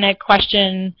tectonic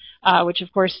question, which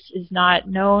of course is not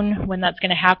known when that's going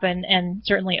to happen, and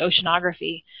certainly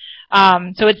oceanography.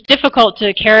 So it's difficult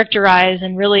to characterize,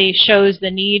 and really shows the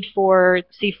need for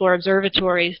seafloor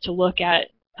observatories to look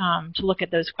at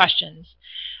those questions.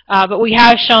 But we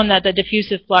have shown that the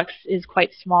diffusive flux is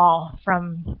quite small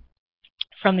from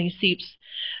these seeps.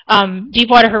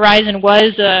 Deepwater Horizon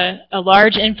was a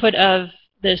large input of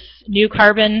this new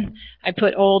carbon. I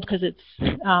put old because it's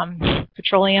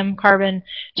petroleum carbon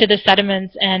to the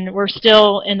sediments, and we're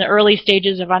still in the early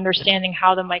stages of understanding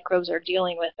how the microbes are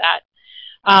dealing with that.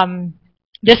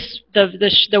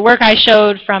 The work I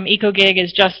showed from EcoGig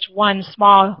is just one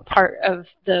small part of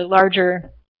the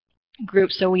larger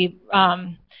group, so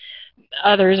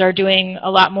others are doing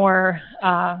a lot more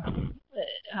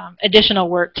additional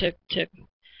work to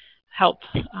help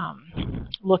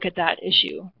look at that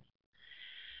issue.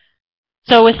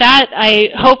 So with that, I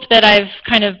hope that I've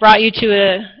kind of brought you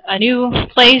to a new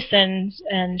place and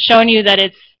shown you that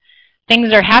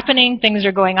things are happening, things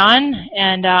are going on,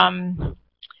 and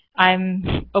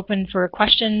I'm open for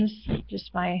questions.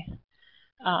 Just my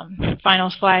final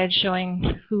slide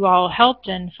showing who all helped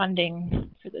and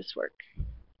funding for this work.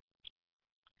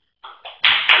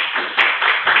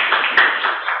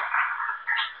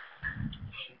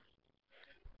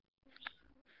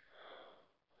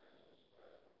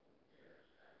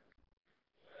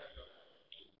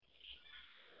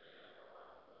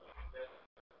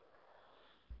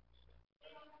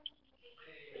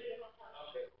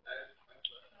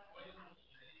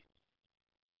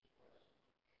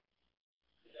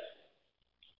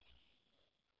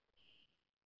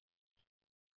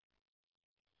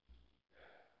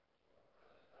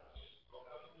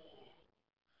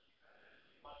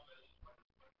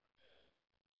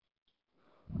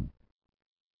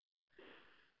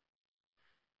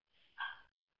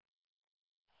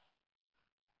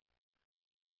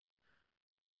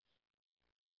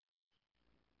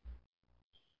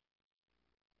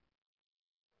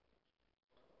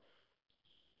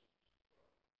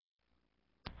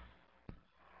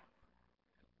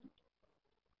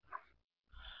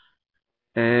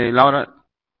 Laura,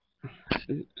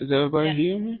 is everybody Yeah.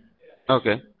 hear me?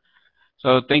 Okay.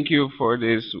 So thank you for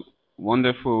this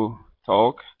wonderful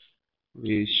talk.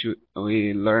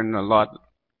 We learn a lot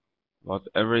about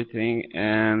everything,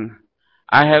 and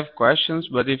I have questions,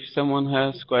 but if someone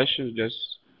has questions,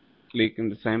 just click in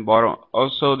the same button.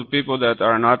 Also, the people that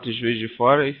are not in Juiz de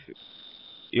Fora, if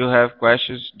you have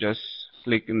questions, just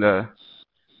click in the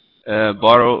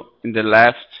bottle in the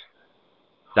left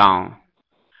down.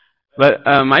 But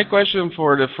my question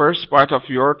for the first part of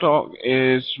your talk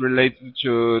is related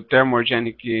to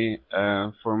thermogenic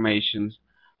formations.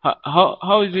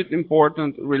 How is it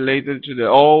important related to the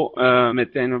all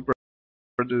methane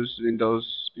produced in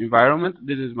those environments?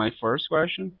 This is my first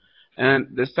question. And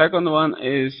the second one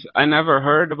is I never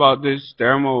heard about this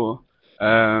thermal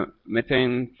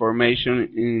methane formation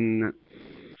in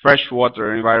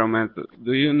freshwater environment.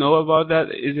 Do you know about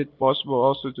that? Is it possible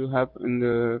also to happen in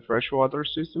the freshwater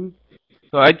system?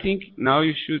 So I think now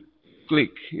you should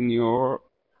click in your.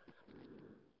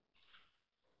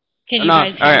 Can you No,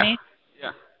 guys hear me?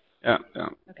 yeah, yeah, yeah,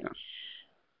 Okay.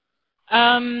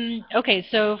 yeah. Okay,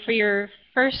 so for your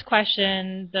first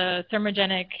question, the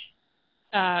thermogenic,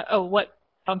 how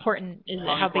important is it?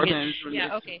 How How big is it? important is Yeah, related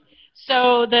to? okay.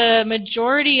 So the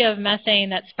majority of methane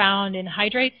that's found in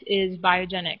hydrates is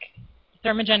biogenic.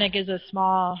 Thermogenic is a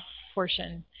small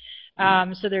portion.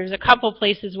 So there's a couple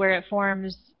places where it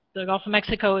forms. The Gulf of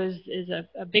Mexico is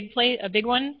a big place, a big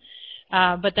one,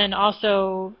 but then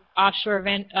also offshore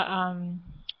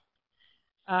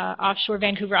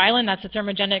Vancouver Island, that's a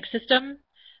thermogenic system.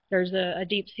 There's a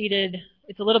deep-seated,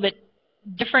 it's a little bit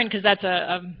different because that's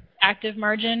a active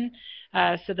margin.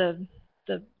 So the,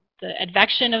 the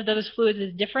advection of those fluids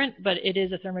is different, but it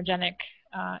is a thermogenic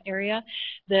area.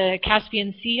 The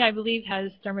Caspian Sea, I believe,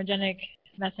 has thermogenic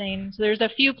methane. So there's a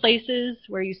few places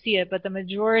where you see it, but the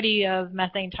majority of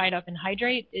methane tied up in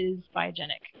hydrate is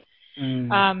biogenic.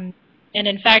 And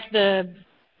in fact, the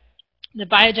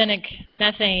biogenic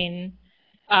methane,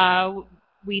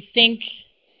 we think,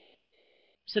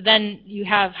 so then you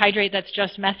have hydrate that's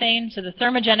just methane. So the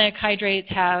thermogenic hydrates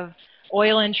have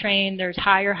oil entrained. There's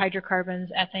higher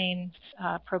hydrocarbons, ethane,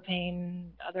 propane,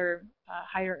 other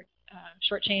higher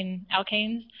short chain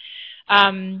alkanes.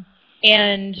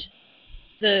 And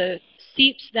the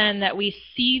seeps then that we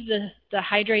see the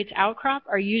hydrates outcrop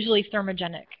are usually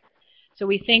thermogenic. So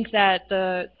we think that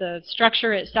the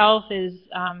structure itself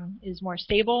is more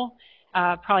stable,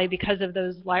 probably because of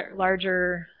those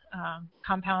larger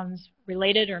compounds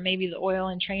related, or maybe the oil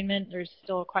entrainment. There's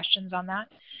still questions on that.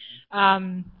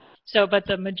 But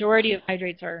the majority of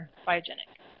hydrates are biogenic.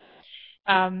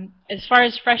 As far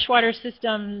as freshwater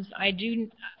systems, I do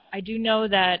know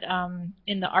that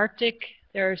in the Arctic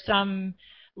there are some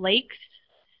lakes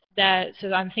that,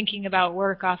 so I'm thinking about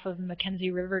work off of the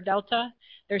Mackenzie River Delta.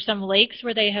 There's some lakes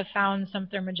where they have found some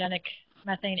thermogenic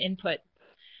methane input.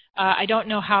 I don't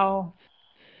know how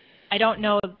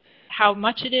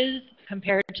much it is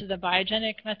compared to the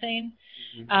biogenic methane,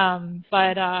 and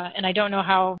I don't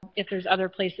know if there's other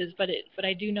places, but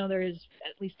I do know there is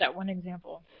at least that one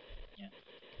example. Yeah.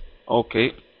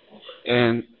 Okay.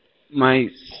 And my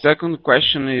second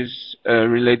question is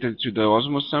related to the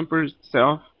osmosis sample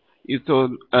itself. You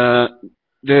told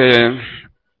the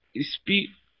speed,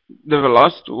 the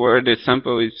velocity where the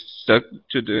sample is stuck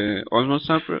to the osmosis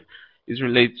sample is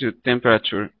related to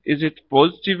temperature. Is it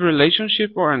positive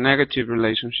relationship or a negative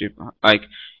relationship? Like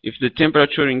if the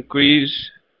temperature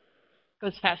increase,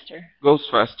 Goes faster. goes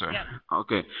faster. Yep.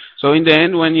 Okay. So in the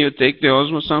end, when you take the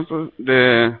osmosis sample,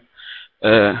 the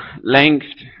length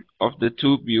of the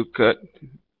tube you cut,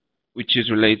 which is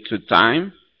related to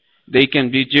time, they can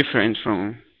be different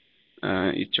from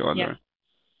each Yeah. other.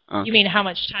 Okay. You mean how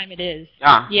much time it is?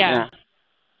 Yeah. Yeah. Yeah.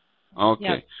 Okay.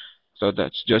 Yep. So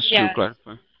that's just to Yeah.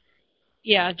 clarify.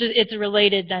 Yeah. It's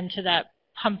related then to that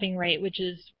pumping rate, which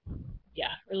is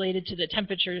related to the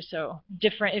temperature. So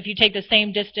different. If you take the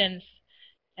same distance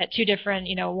at two different,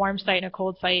 warm site and a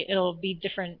cold site, it'll be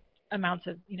different amounts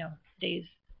of, days.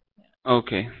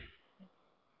 Okay.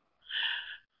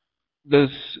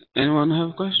 Does anyone have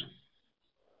a question?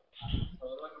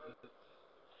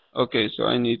 Okay, so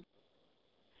I need.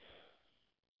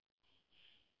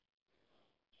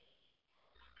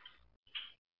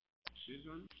 This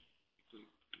one?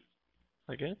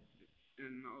 Again?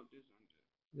 And now this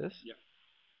one. This? Yeah.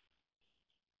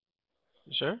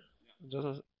 You sure?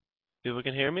 Just people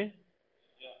can hear me?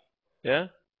 Yeah?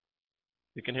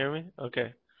 You can hear me?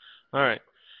 Okay. All right.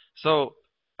 So,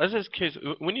 I was just curious,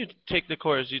 when you take the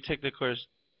course, you take the course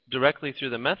directly through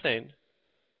the methane?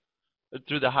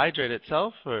 Through the hydrate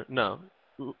itself, or no?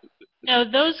 No,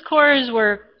 those cores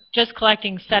were just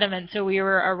collecting sediment, so we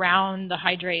were around the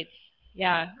hydrates.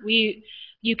 Yeah,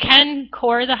 you can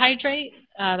core the hydrate.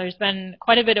 There's been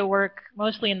quite a bit of work,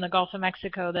 mostly in the Gulf of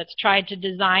Mexico, that's tried to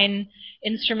design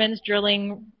instruments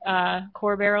drilling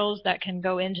core barrels that can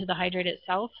go into the hydrate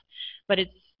itself, but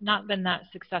it's not been that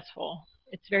successful.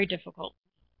 It's very difficult.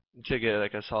 To get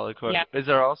like a solid core. Yeah. Is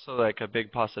there also like a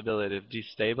big possibility of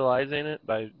destabilizing it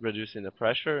by reducing the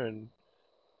pressure? And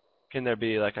can there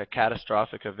be like a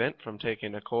catastrophic event from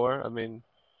taking a core? I mean,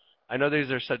 I know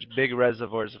these are such big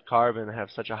reservoirs of carbon and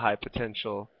have such a high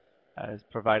potential as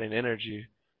providing energy.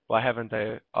 Why haven't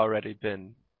they already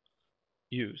been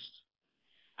used?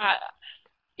 Uh,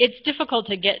 it's difficult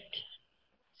to get.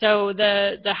 So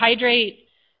the hydrate,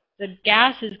 the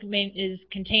gas is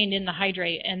contained in the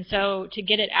hydrate, and so to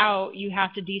get it out, you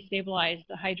have to destabilize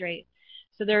the hydrate.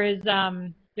 So there's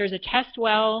a test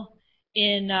well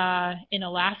in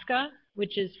Alaska,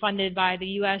 which is funded by the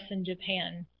U.S. and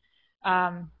Japan,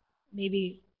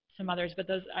 maybe some others, but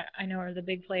those I know are the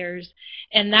big players.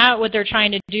 And that what they're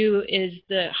trying to do is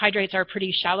the hydrates are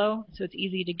pretty shallow, so it's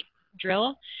easy to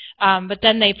drill. But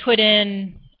then they put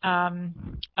in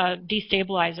a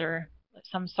destabilizer,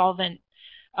 some solvent,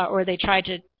 or they try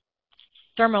to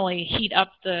thermally heat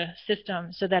up the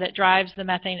system so that it drives the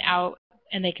methane out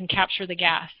and they can capture the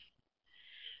gas.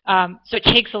 So it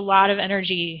takes a lot of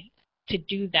energy to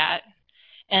do that.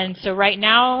 And so right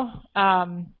now,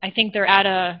 I think they're at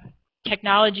a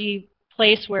technology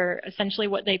place where essentially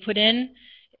what they put in,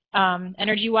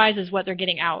 energy-wise, is what they're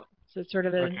getting out. So it's sort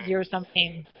of a zero-sum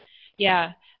game.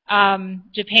 Yeah.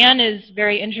 Japan is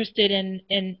very interested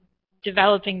in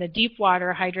developing the deep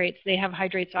water hydrates. They have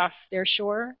hydrates off their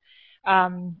shore,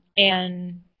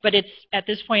 but it's at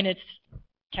this point it's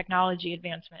technology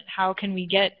advancement. How can we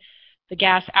get the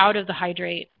gas out of the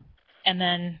hydrate and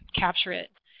then capture it?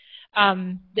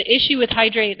 The issue with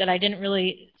hydrate that I didn't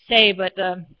really say, but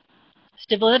the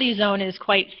stability zone is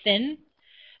quite thin.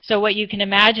 So what you can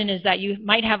imagine is that you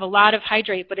might have a lot of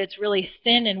hydrate, but it's really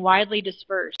thin and widely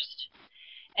dispersed.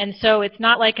 And so it's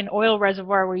not like an oil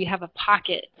reservoir where you have a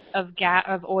pocket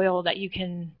of oil that you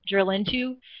can drill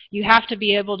into. You have to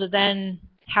be able to then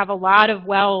have a lot of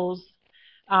wells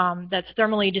that's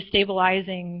thermally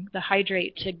destabilizing the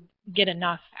hydrate to get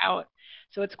enough out.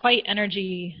 So it's quite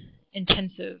energy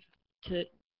intensive to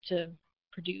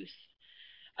produce.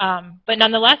 But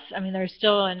nonetheless, I mean, there's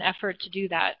still an effort to do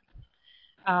that.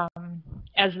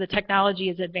 As the technology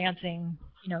is advancing,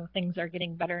 you know, things are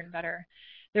getting better and better.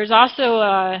 There's also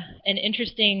an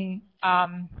interesting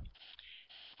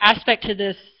aspect to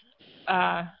this,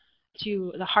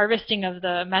 to the harvesting of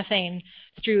the methane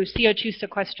through CO2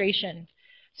 sequestration.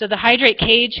 So the hydrate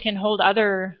cage can hold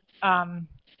other,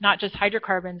 not just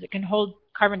hydrocarbons, it can hold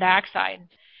carbon dioxide.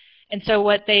 And so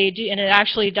what they do, and it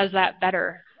actually does that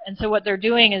better. And so what they're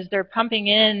doing is they're pumping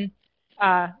in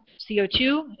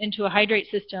CO2 into a hydrate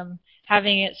system,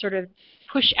 having it sort of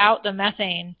push out the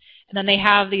methane, and then they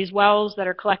have these wells that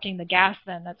are collecting the gas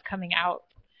then that's coming out.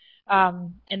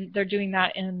 And they're doing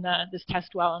that in this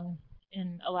test well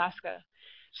in Alaska.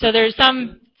 So there's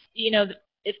some, you know,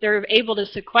 if they're able to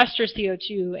sequester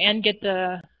CO2 and get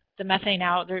the methane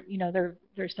out,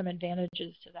 there's some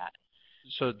advantages to that.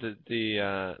 So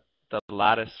the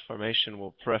lattice formation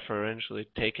will preferentially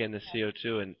take in the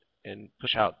CO2 and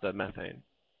push out the methane.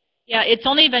 Yeah, it's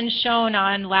only been shown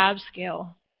on lab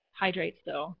scale hydrates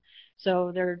though.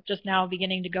 So they're just now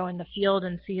beginning to go in the field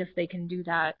and see if they can do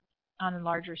that on a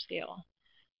larger scale.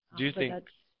 Do you think,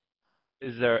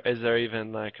 is there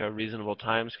even like a reasonable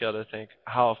time scale to think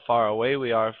how far away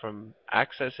we are from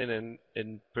accessing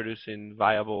and producing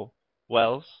viable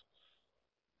wells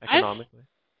economically?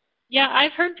 Yeah,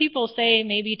 I've heard people say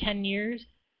maybe 10 years.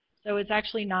 So it's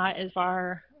actually not as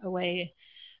far away.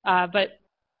 But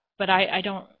I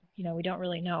don't, you know, we don't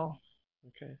really know.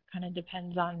 Okay. Kind of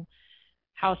depends on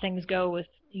how things go with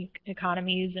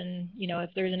economies and, you know, if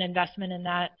there's an investment in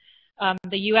that.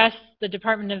 The U.S., the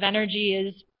Department of Energy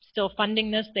is still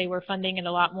funding this. They were funding it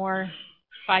a lot more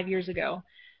 5 years ago.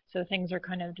 So things are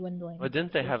kind of dwindling. But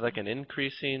didn't they have like an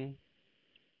increasing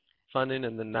funding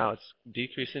and then now it's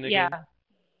decreasing again? Yeah.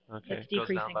 Okay. It's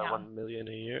decreasing goes down by now. 1 million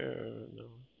a year or no?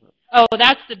 Oh,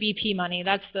 that's the BP money.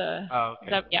 That's the, oh,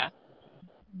 okay. yeah.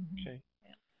 Okay.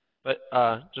 Yeah. But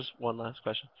just one last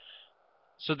question.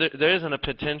 So there isn't a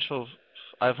potential,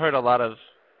 I've heard a lot of,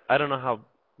 I don't know how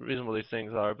reasonable these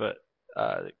things are, but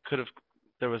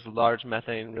there was large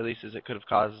methane releases that could have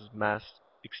caused mass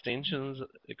extinctions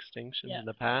Yeah. in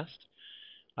the past.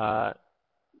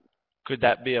 Could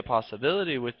that be a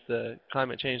possibility with the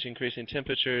climate change increasing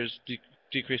temperatures,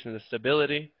 decreasing the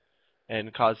stability,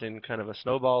 and causing kind of a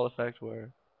snowball effect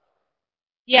where?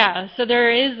 Yeah, so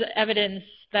there is evidence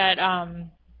that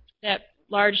that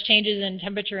large changes in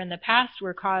temperature in the past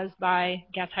were caused by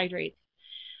gas hydrates.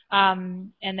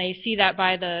 And they see that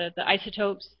by the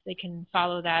isotopes. They can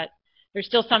follow that. There's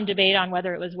still some debate on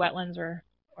whether it was wetlands or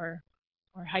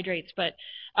hydrates, but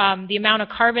the amount of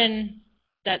carbon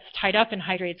that's tied up in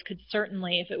hydrates could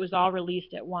certainly, if it was all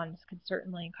released at once, could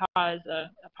certainly cause a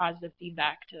positive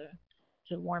feedback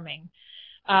to warming.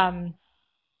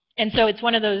 And so it's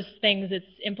one of those things that's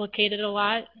implicated a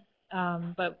lot,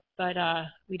 but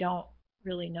we don't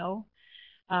really know.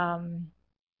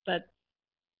 But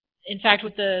in fact,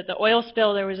 with the oil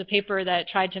spill, there was a paper that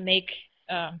tried to make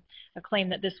a claim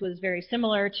that this was very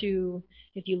similar to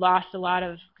if you lost a lot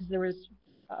of, because there was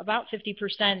about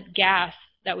 50% gas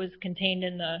that was contained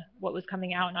in what was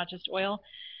coming out, not just oil,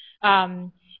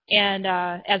 and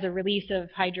as a release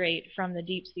of hydrate from the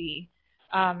deep sea.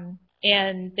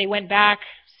 And they went back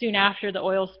soon after the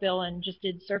oil spill and just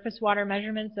did surface water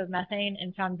measurements of methane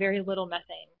and found very little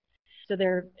methane. So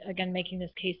they're, again, making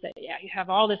this case that, yeah, you have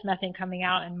all this methane coming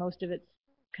out and most of it's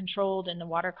controlled in the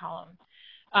water column.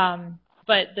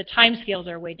 But the time scales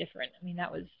are way different. I mean,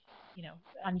 that was, you know,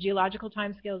 on geological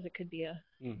time scales, it could be a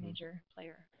major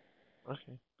player.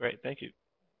 Okay, great. Thank you.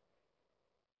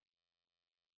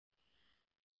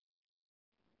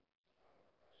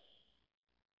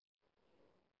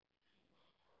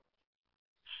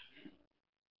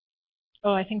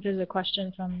 Oh, I think there's a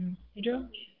question from Pedro.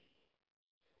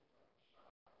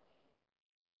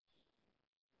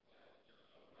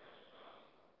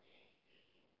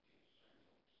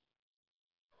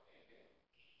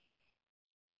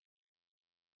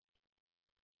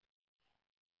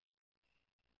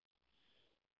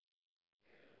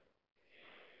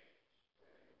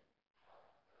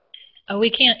 Oh,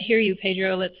 we can't hear you,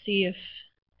 Pedro. Let's see if...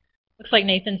 Looks like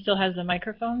Nathan still has the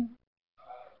microphone.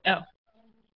 Oh.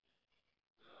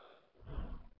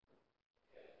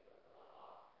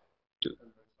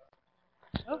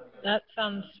 Oh, that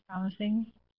sounds promising.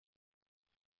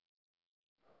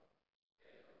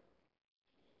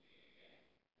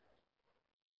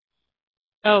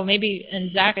 Oh, maybe,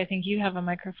 and Zach, I think you have a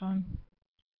microphone.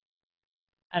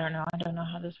 I don't know. I don't know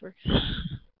how this works.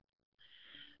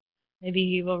 Maybe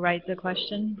he will write the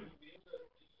question.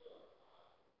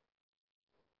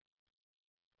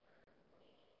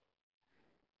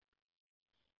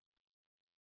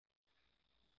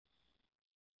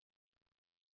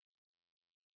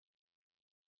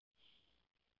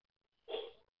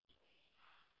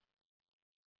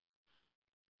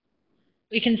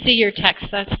 We can see your text.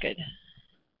 That's good.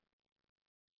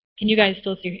 Can you guys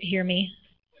still hear me?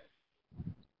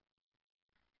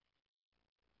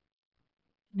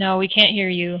 No, we can't hear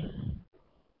you.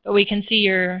 But we can see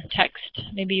your text.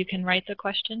 Maybe you can write the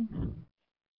question.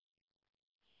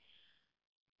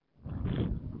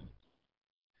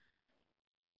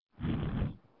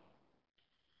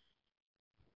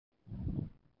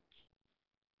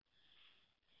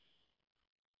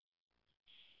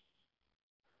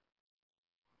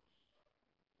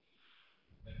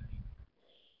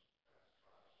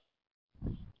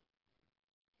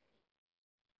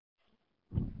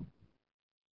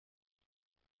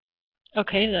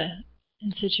 Okay, the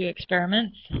in situ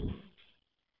experiments.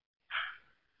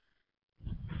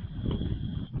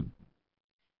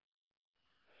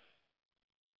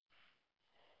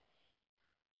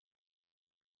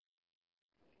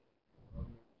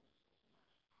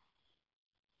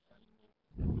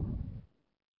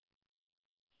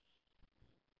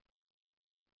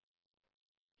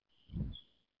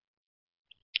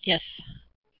 Yes.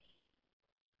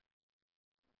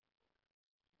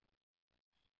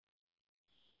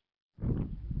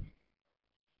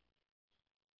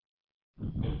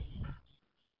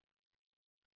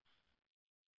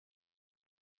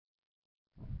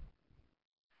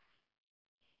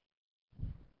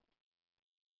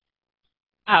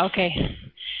 Ah, okay.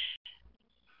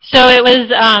 So it was,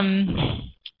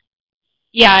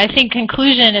 yeah, I think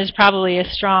conclusion is probably a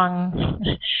strong,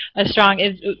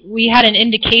 we had an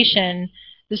indication.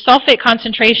 The sulfate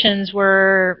concentrations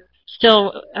were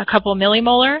still a couple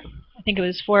millimolar. I think it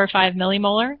was 4 or 5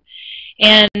 millimolar.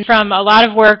 And from a lot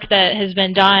of work that has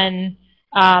been done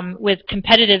with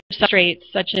competitive substrates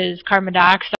such as carbon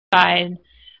dioxide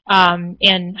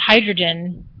and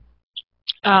hydrogen,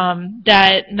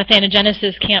 that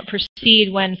methanogenesis can't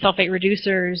proceed when sulfate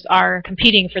reducers are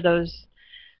competing for those,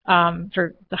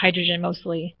 for the hydrogen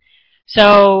mostly.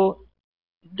 So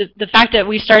the fact that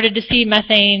we started to see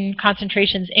methane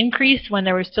concentrations increase when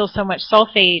there was still so much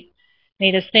sulfate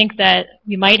made us think that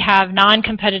we might have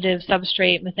non-competitive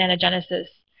substrate methanogenesis.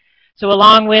 So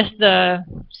along with the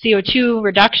CO2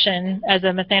 reduction as a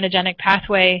methanogenic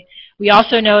pathway, we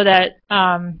also know that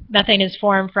methane is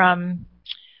formed from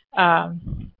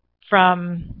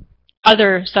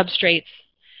other substrates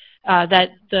that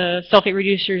the sulfate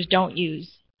reducers don't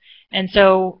use. And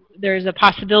so there's a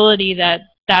possibility that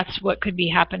that's what could be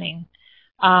happening.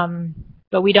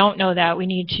 But we don't know that. We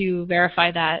need to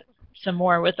verify that some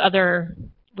more with other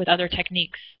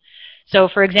techniques. So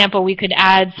for example, we could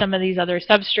add some of these other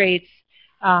substrates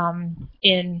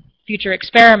in future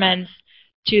experiments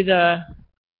to the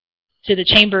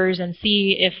chambers and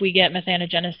see if we get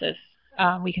methanogenesis.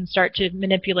 We can start to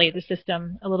manipulate the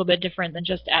system a little bit different than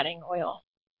just adding oil.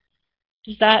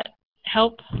 Does that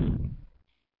help?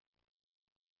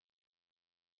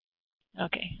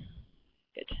 Okay,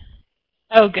 good.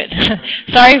 Oh, good.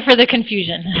 Sorry for the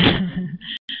confusion.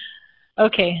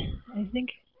 Okay, I think.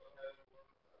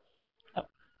 Oh.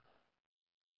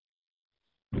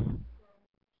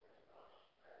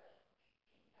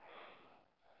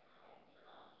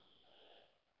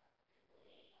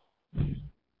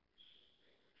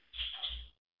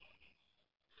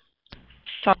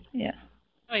 Stop. Yeah.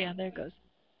 Oh yeah, there it goes.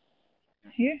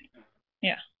 Here?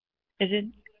 Yeah. Is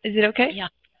it okay? Yeah.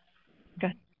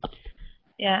 Good.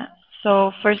 Yeah.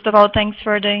 So first of all, thanks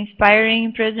for the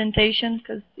inspiring presentation,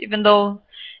 because even though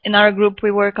in our group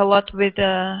we work a lot with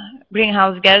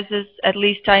greenhouse gases, at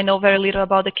least I know very little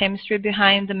about the chemistry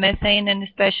behind the methane, and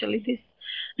especially this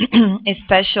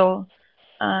special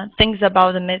things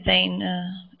about the methane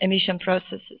emission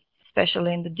processes,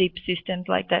 especially in the deep systems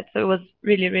like that. So it was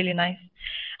really, really nice.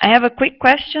 I have a quick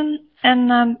question,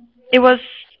 and it was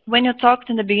when you talked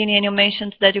in the beginning and you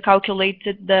mentioned that you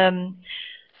calculated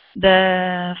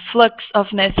the flux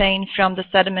of methane from the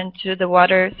sediment to the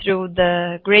water through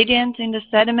the gradient in the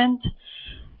sediment.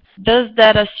 Does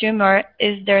that assume, or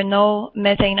is there no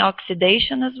methane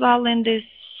oxidation as well in this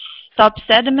top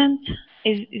sediment?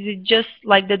 Is it just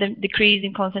like the decrease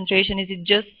in concentration? Is it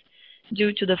just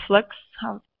due to the flux?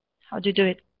 How do you do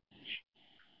it?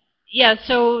 Yeah,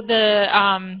 so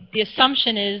the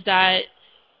assumption is that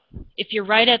if you're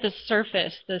right at the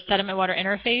surface, the sediment-water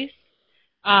interface,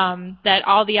 that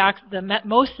all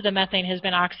most of the methane has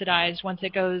been oxidized once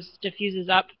it diffuses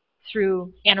up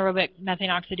through anaerobic methane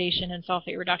oxidation and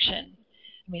sulfate reduction.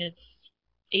 I mean, it's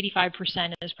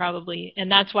 85% is probably, and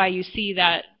that's why you see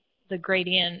that the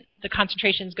gradient, the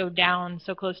concentrations go down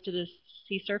so close to the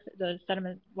sea surface, the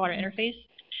sediment-water interface.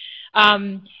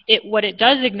 What it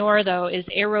does ignore, though, is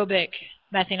aerobic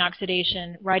methane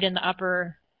oxidation right in the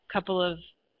upper couple of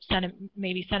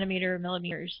maybe centimeter,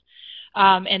 millimeters.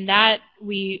 And that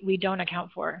we don't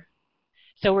account for.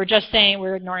 So we're just saying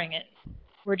we're ignoring it.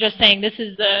 We're just saying this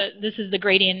is the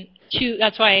gradient to.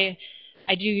 That's why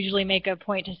I do usually make a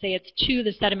point to say it's to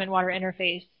the sediment-water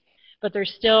interface, but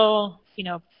there's still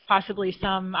possibly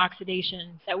some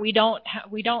oxidation that we don't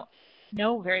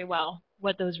know very well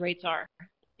what those rates are.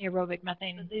 Aerobic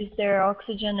methane. Is there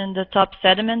oxygen in the top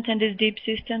sediment in these deep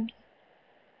systems?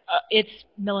 It's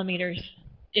millimeters,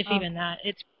 if even that.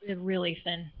 It's really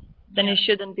thin. Then it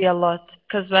shouldn't be a lot,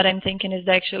 because what I'm thinking is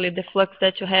actually the flux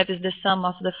that you have is the sum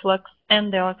of the flux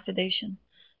and the oxidation.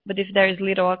 But if there is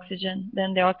little oxygen,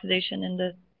 then the oxidation in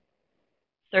the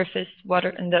surface water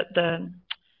and the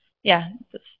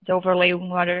overlaying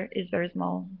water is very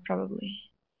small, probably.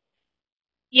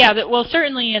 Yeah, well,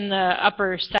 certainly in the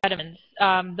upper sediments.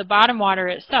 The bottom water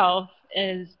itself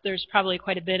there's probably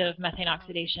quite a bit of methane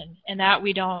oxidation, and that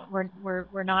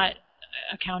we're not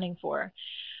accounting for.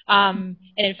 And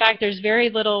in fact, there's very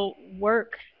little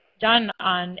work done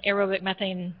on aerobic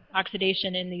methane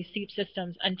oxidation in these seep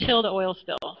systems until the oil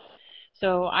spill.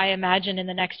 So I imagine in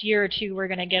the next year or two, we're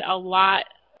going to get a lot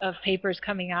of papers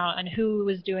coming out on who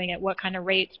was doing it, what kind of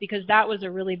rates, because that was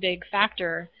a really big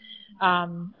factor.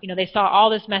 They saw all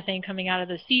this methane coming out of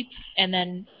the seep, and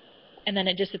then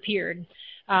it disappeared.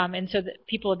 And so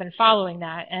people have been following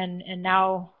that, and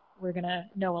now we're going to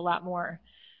know a lot more,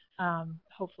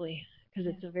 hopefully,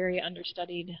 because it's a very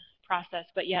understudied process,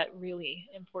 but yet really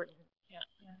important. Yeah.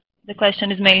 The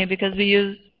question is mainly because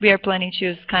we are planning to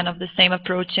use kind of the same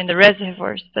approach in the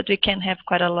reservoirs, but we can have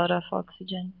quite a lot of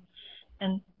oxygen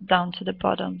and down to the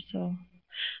bottom. So,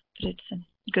 but it's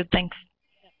good. Thanks.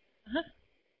 Uh-huh.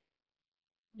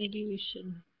 Maybe we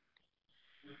should.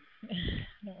 I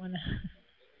don't want to.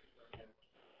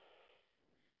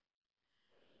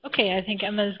 Okay, I think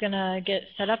Emma's gonna get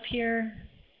set up here.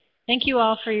 Thank you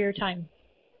all for your time.